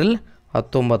 ಏಪ್ರಿಲ್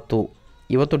 19.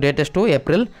 ಇವತ್ತು ಡೇಟ್ ಎಷ್ಟು?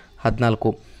 ಏಪ್ರಿಲ್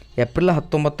 14. ಏಪ್ರಿಲ್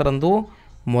 19ರಂದು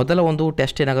ಮೊದಲ ಒಂದು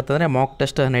ಟೆಸ್ಟ್ ಏನಾಗುತ್ತೆ ಅಂದರೆ ಮಾಕ್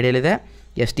ಟೆಸ್ಟ್ ನಡೆಯಲಿದೆ.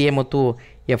 SDA ಮತ್ತು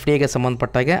FDAಗೆ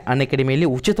ಸಂಬಂಧಪಟ್ಟಾಗೆ ಅನ್ಅಕಾಡೆಮಿಯಲ್ಲಿ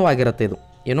ಉಚಿತವಾಗಿರುತ್ತೆ. ಇದು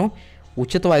ಏನು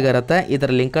ಉಚಿತವಾಗಿರುತ್ತೆ.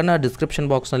 ಇದರ ಲಿಂಕನ್ನು ಡಿಸ್ಕ್ರಿಪ್ಷನ್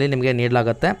ಬಾಕ್ಸ್ನಲ್ಲಿ ನಿಮಗೆ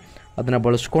ನೀಡಲಾಗುತ್ತೆ. ಅದನ್ನು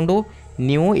ಬಳಸ್ಕೊಂಡು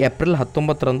ನೀವು ಏಪ್ರಿಲ್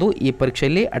 19ರಂದು ಈ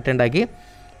ಪರೀಕ್ಷೆಯಲ್ಲಿ ಅಟೆಂಡ್ ಆಗಿ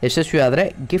ಯಶಸ್ವಿ ಆದರೆ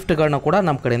ಗಿಫ್ಟ್ಗಳನ್ನ ಕೂಡ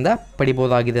ನಮ್ಮ ಕಡೆಯಿಂದ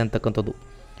ಪಡಿಬೋದಾಗಿದೆ ಅಂತಕ್ಕಂಥದ್ದು.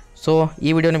 ಸೊ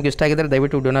ಈ ವಿಡಿಯೋ ನಿಮಗೆ ಇಷ್ಟ ಆಗಿದ್ದರೆ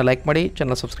ದಯವಿಟ್ಟು ವಿಡಿಯೋನ ಲೈಕ್ ಮಾಡಿ,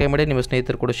 ಚಾನಲ್ ಸಬ್ಸ್ಕ್ರೈಬ್ ಮಾಡಿ, ನಿಮ್ಮ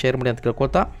ಸ್ನೇಹಿತರು ಕೂಡ ಶೇರ್ ಮಾಡಿ ಅಂತ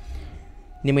ಕೇಳ್ಕೊಳ್ತಾ,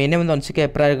 ನಿಮ್ಮ ಏನೇ ಒಂದು ಅನಿಸಿಕೆ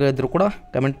ಅಭಿಪ್ರಾಯಗಳಿದ್ದರೂ ಕೂಡ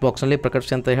ಕಮೆಂಟ್ ಬಾಕ್ಸ್ನಲ್ಲಿ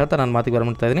ಪ್ರಕಟಿಸಿ ಅಂತ ಹೇಳ್ತಾ ನಾನು ಮಾತಿಗೆ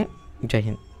ಬರಮಾಡ್ತಾ ಇದ್ದೀನಿ. ಜೈ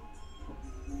ಹಿಂದ್.